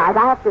exercise.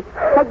 I have to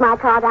take my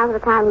car down to the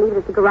town and leave it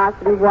at the garage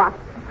to be washed.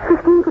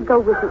 Christine could go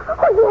with me.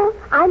 Oh,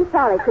 yes. I'm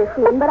sorry,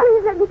 Christine, but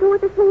please let me go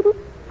with this lady.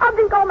 I'll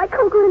drink all my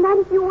cocoa tonight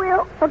if you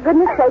will. For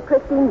goodness sake,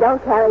 Christine,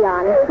 don't carry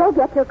on. Go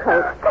get your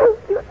coat. Thank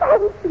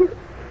you.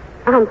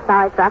 I'm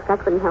sorry, Doc. I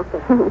couldn't help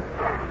it.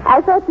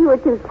 I thought you were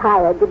too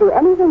tired to do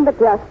anything but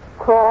just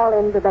crawl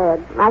into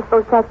bed. I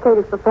suppose Cascade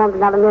has performed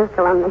another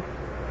miracle on me.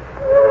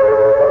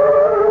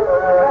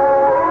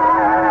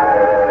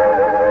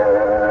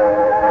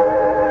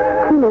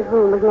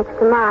 was next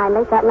to mine.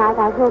 Late that night,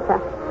 I heard her.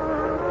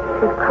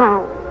 She was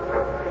crying.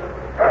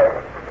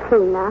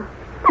 Tina,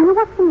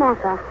 what's the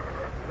matter?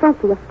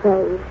 Don't be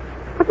afraid.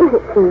 What is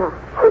it, Tina?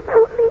 He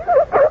told me.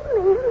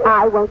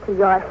 I won't till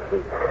you're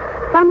asleep.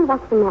 Tell me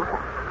what's the matter.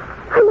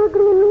 I'm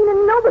ugly and mean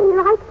and nobody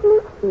likes me.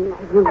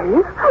 Tina,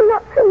 you? I'm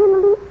not free in the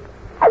least.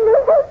 And they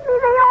hate me.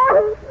 They all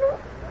hate me.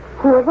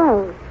 Who are they?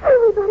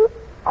 Everybody.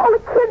 All the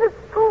kids at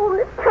school,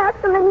 the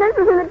staff and the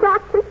nurses and the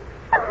doctors.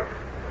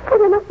 And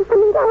there must be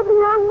something terribly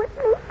wrong with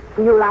me.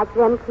 Do you like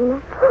them,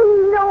 Tina?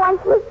 Oh, no, I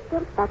hate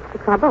them. That's the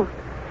trouble.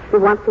 If you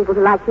want people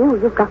to like you,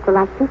 you've got to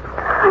like people.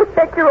 I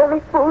bet you're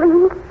only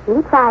fooling me.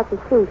 You try to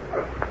see.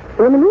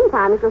 In the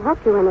meantime, it will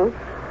help you, Winnie.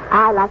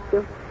 I like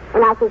you.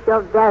 And I think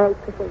you're very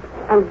pretty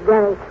and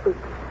very sweet.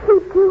 You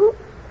do?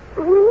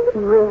 Really?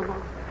 Really.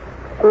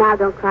 Now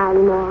don't cry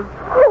anymore.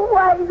 Oh,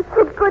 why are you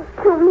so good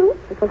to me?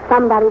 Because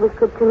somebody was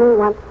good to me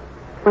once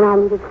when I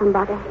needed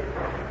somebody.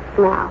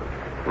 Now,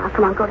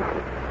 come on, go to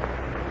sleep.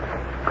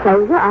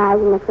 Close your eyes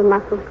and let your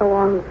muscles go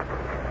on.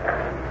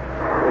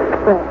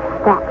 There,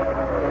 that.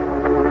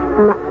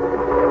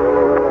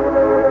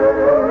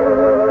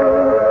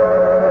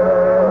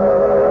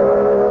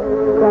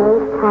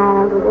 Jerry's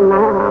child was in my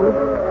arms.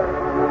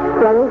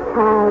 Jerry's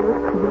child was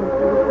coming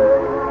to me.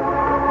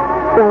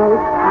 Jerry's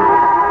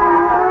child.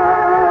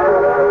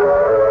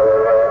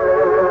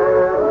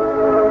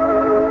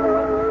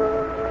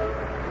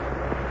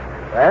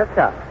 Well,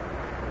 Charles,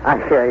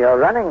 I hear you're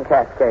running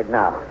Cascade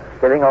now.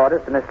 Giving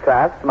orders to Miss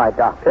Trask, my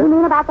doctor. You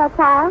mean about that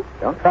child?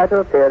 Don't try to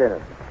appear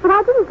innocent. But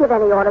I didn't give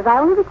any orders. I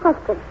only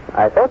requested.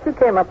 I thought you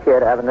came up here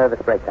to have a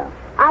nervous breakdown.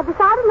 I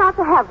decided not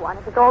to have one,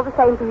 if it's all the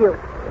same to you.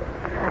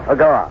 Well,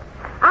 go on.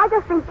 I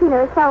just think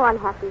Tina is so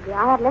unhappy here.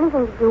 I haven't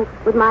anything to do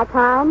with my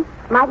time.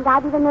 Mightn't I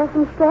be the nurse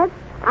instead?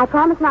 I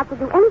promise not to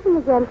do anything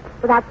again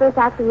without first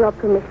asking your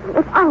permission.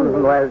 If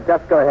only. Well,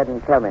 just go ahead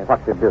and tell me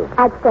what to do.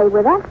 I'd stay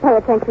with her, pay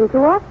attention to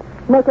her,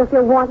 make her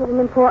feel wanted and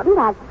important.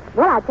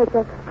 I'd take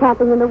her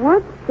camping in the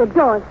woods. She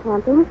adores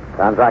camping.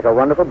 Sounds like a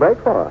wonderful break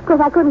for her. Of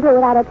course, I couldn't do it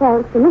without her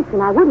parents' permission.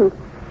 I wouldn't.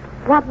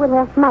 What would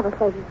her mother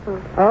say to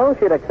you? Oh,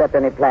 she'd accept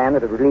any plan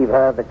that would relieve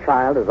her of the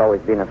child who's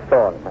always been a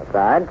thorn in her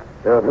side.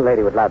 The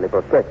lady would loudly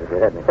protest if you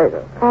heard me say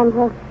so. And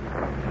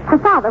her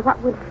father,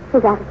 what would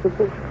his attitude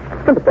be?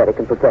 Sympathetic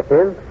and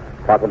protective.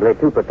 Possibly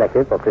too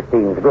protective for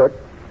Christine's good.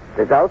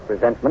 Result,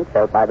 resentment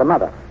felt by the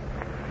mother.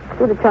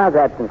 See, the child's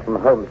absence from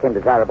home became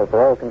desirable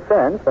for all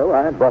concerned, so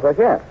I brought her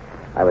here.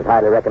 I was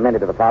highly recommended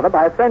to the father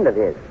by a friend of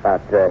his,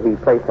 but he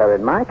placed her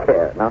in my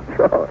care, not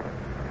yours.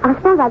 I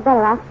suppose I'd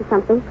better ask you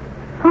something.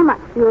 How much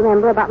do you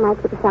remember about my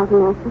trip to South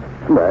America?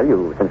 Well,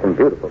 you sent some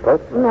beautiful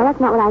photos. No, that's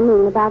not what I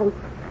mean. About an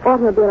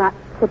automobile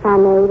trip I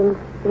made and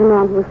the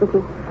man who was with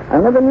me. I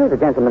never knew the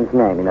gentleman's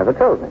name. He never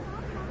told me.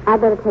 I'd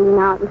better tell you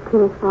now. It was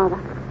Tina's father.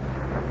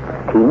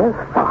 Tina's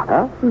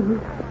father? Mm-hmm.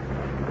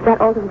 Does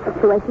that alter the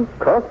situation? Of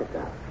course it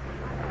does.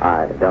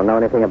 I don't know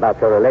anything about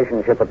your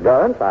relationship with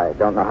Lawrence. I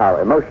don't know how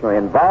emotionally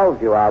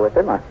involved you are with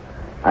him.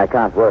 I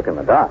can't work in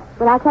the dark.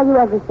 Well, I'll tell you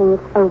everything.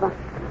 It's over.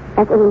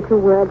 That's it in 2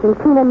 words. And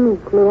Tina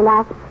needs me, and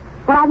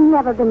I've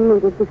never been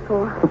needed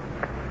before.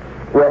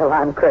 Well,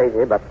 I'm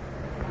crazy, but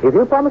if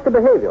you promise to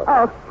behave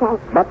yourself... Oh,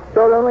 thanks. But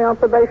you're only on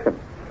probation.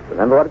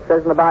 Remember what it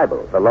says in the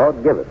Bible. The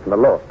Lord giveth, and the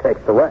Lord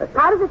takes away.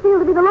 How does it feel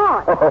to be the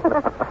Lord?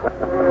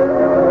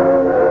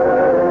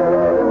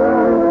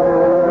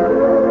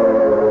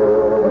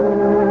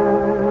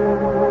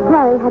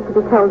 Mary had to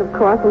be told, of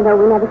course, and though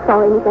we never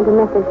saw him, he sent a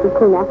message to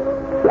Tina.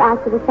 He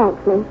asked her to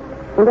thank me.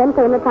 And then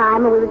came the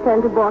time when we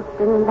returned to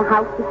Boston, and the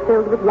house was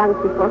filled with young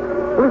people.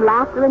 It was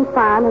laughter and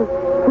fun, and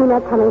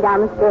Tina coming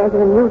down the stairs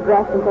in a new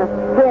dress and her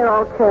hair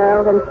all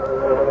curled, and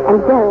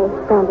Jerry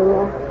standing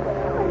there.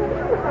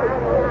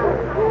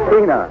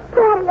 Tina.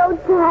 Daddy, oh,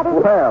 Daddy.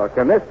 Well,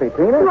 can this be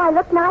Tina? Do I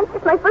look nice?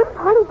 It's my first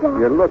party, Daddy.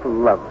 You look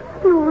lovely.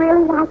 You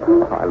really like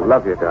me? I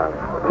love you, darling.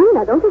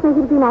 Tina, don't you think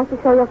it'd be nice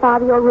to show your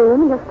father your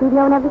room and your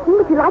studio and everything?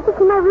 Would you like to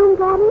see my room,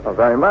 Daddy? Oh,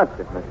 very much,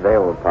 if Miss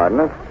Vale will pardon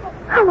us.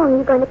 How long are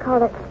you going to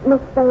call it Miss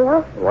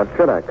Vale? What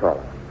should I call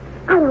her?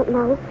 I don't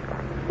know.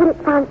 Would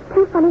it sound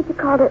too funny to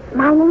call it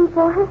my name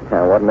for her?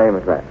 Now, what name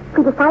is that?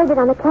 We decided it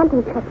on a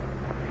camping trip.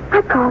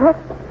 I call her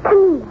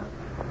Camille.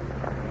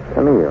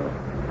 Camille.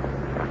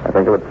 I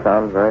think it would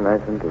sound very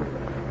nice indeed.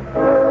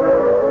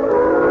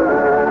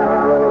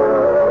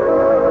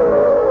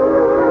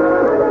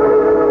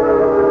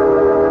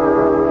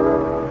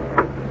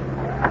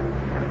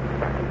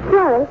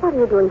 Jerry, what are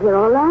you doing here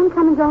all alone?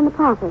 Come and join the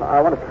party.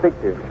 I want to speak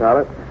to you,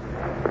 Charlotte.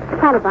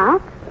 What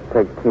about?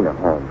 Take Tina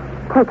home.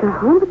 Take her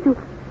home, but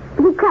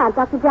you can't.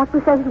 Dr.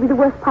 Jackson says it would be the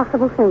worst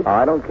possible thing. Oh,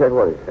 I don't care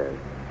what he says.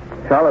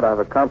 Charlotte, I've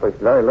accomplished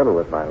very little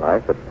with my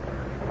life, but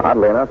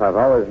oddly enough, I've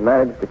always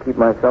managed to keep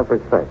my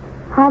self-respect.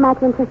 How am I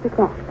to interpret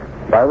that?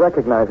 By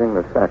recognizing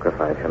the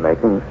sacrifice you're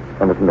making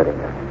and admitting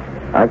it.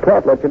 I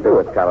can't let you do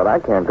it, Charlotte. I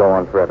can't go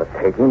on forever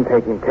taking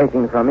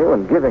from you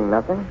and giving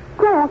nothing.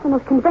 Jerry, that's the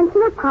most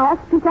conventional, pious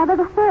speech I've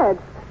ever heard.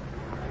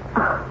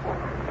 Oh,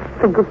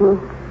 forgive me.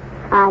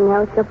 I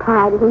know it's your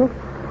pride, isn't it?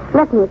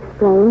 Let me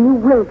explain. You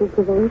will be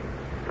giving.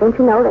 Don't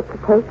you know that to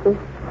take is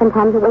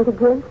sometimes a way to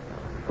give?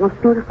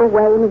 most beautiful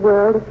way in the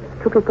world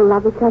if two people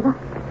love each other.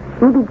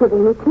 You'll be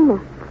giving me Tina.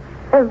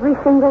 Every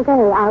single day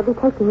I'll be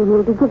taking and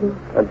you'll be giving.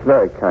 That's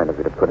very kind of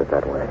you to put it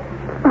that way.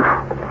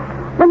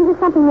 Then there's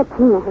something that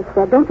Tina has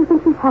said. Don't you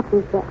think she's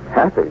happy yet?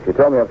 Happy? She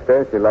told me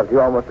upstairs she loves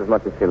you almost as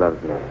much as she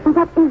loves me. And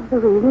that is the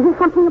reason. There's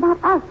something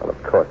about us. Well,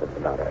 of course it's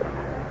about us.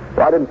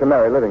 Why didn't you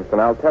marry Livingston?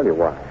 I'll tell you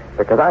why.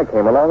 Because I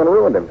came along and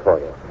ruined him for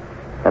you.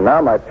 And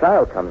now my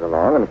child comes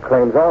along and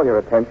claims all your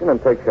attention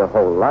and takes your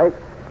whole life,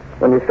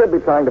 when you should be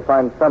trying to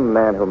find some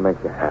man who'll make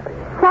you happy.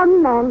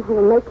 Some man who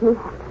will make me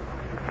happy.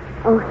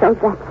 Oh, so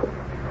that's it.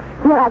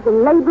 Here I've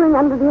been laboring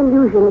under the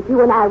illusion that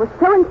you and I were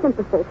so in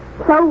sympathy,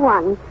 so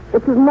one,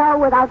 that you know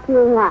without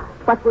being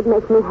asked what would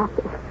make me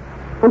happy.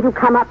 And you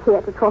come up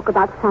here to talk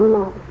about some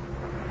man.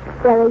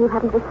 Sarah, you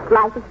haven't the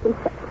slightest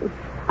conception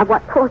of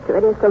what torture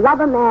it is to love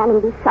a man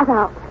and be shut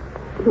out,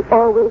 to be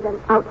always an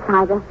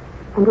outsider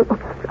and an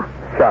extra.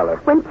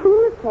 Charlotte. When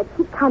Tina said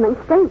she'd come and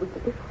stay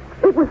with me,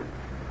 it was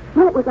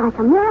like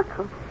a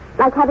miracle,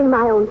 like having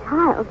my own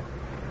child,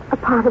 a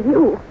part of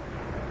you.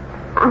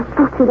 I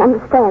thought you'd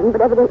understand,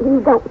 but evidently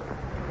you don't.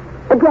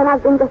 Again,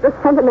 I've been just a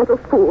sentimental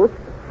fool,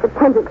 the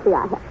tendency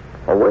I have.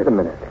 Oh, wait a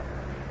minute.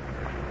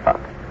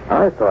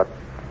 I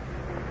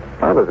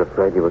was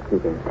afraid you were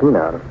keeping Tina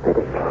out of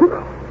pity.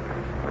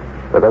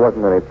 But there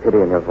wasn't any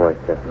pity in your voice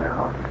just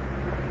now.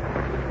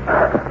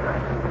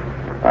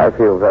 I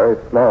feel very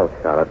small,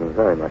 Charlotte, and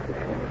very much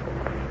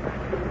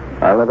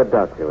ashamed. I'll never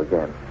doubt you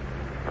again.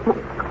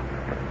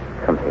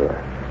 Come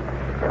here.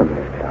 Come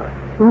here,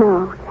 Charlotte.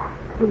 No, Jack,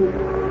 please.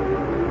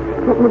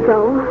 Let me go.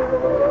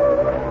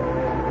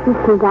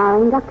 Listen,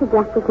 darling, Dr.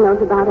 Jackson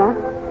knows about us.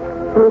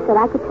 And he said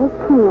I could take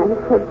Tina. He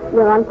said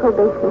you're on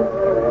probation.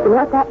 You know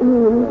what that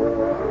means?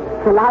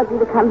 He allowed you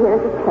to come here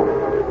as a test.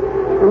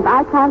 And if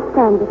I can't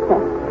stand the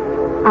test,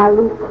 I'll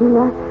lose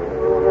Tina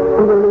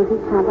and we'll lose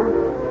each other.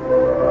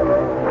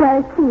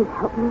 Jerry, please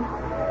help me.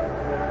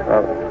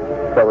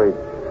 Shall we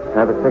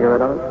have a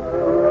cigarette on?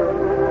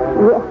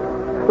 Yes,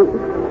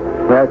 please.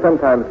 May I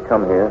sometimes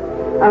come here?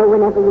 Oh,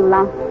 whenever you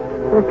like.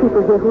 There are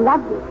people here who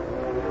love you.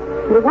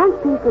 And it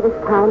won't be for this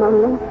time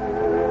only.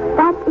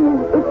 That is,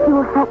 if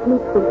you'll help me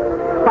think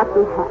what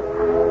we have.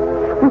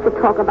 We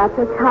could talk about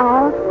your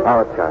child.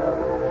 Our child.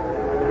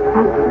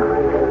 Thank you.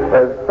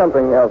 There's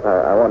something else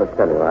I want to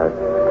tell you.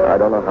 I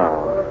don't know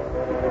how.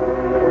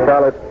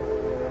 Charlotte,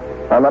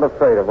 I'm not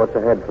afraid of what's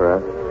ahead for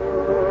us.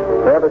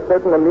 We have a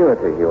certain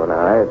immunity, you and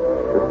I. It's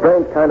a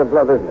strange kind of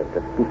love, isn't it,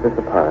 that keeps us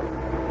apart.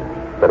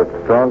 But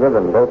it's stronger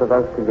than both of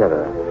us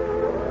together.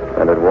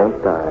 And it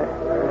won't die.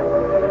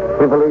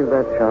 You believe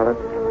that, Charlotte?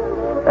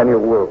 And you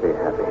will be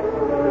happy.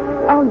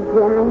 Oh,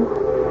 Jerry,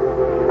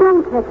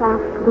 don't let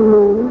us be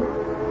mean.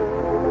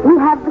 We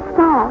have the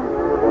stars.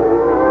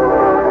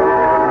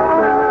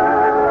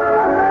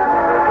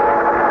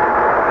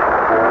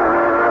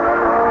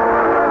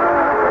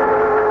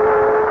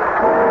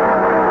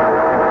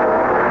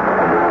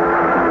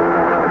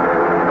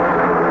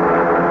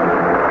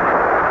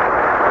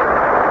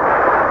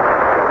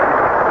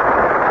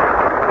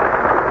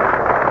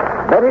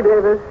 Betty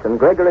Davis and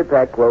Gregory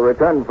Peck will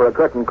return for a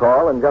curtain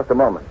call in just a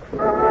moment.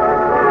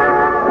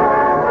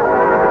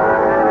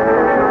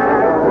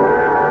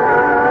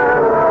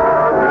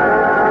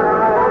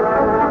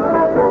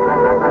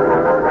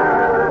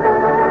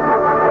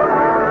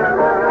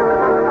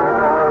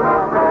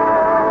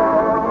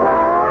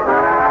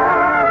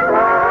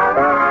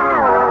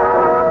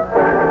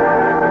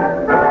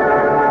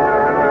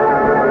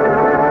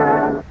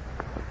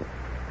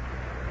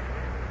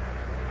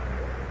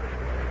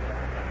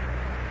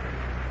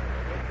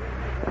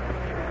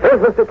 Here's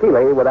Mr.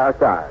 Keeley with our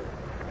stars.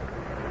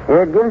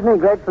 It gives me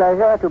great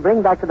pleasure to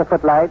bring back to the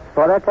Footlights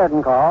for their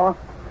curtain call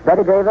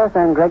Betty Davis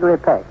and Gregory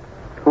Peck,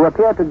 who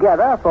appear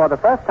together for the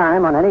first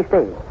time on any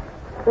stage.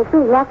 It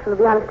seems natural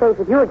to be on a stage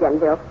with you again,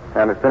 Bill.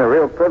 And it's been a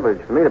real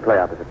privilege for me to play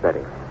opposite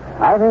Betty.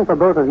 I think for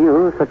both of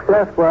you,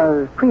 success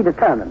was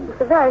predetermined.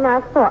 It's a very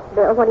nice thought,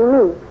 Bill. What do you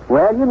mean?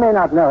 Well, you may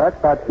not know it,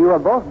 but you were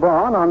both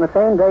born on the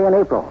same day in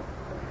April.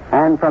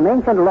 And from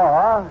ancient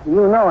law,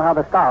 you know how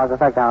the stars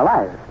affect our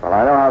lives. Well,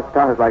 I know how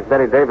stars like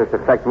Betty Davis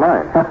affect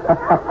mine.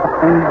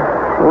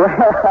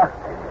 Well,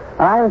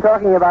 I'm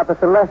talking about the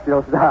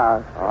celestial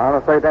stars. Oh, I'm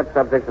afraid that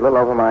subject's a little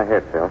over my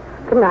head, Phil.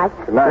 Good night.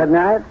 Good night. Good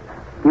night.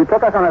 You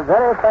took us on a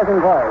very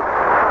pleasant voyage.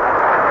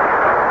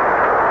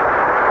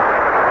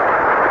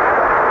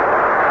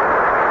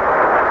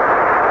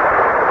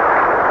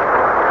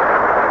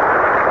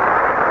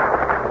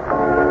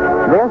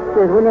 This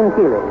is William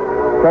Keeley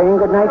saying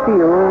good night to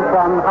you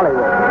from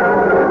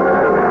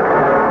Hollywood.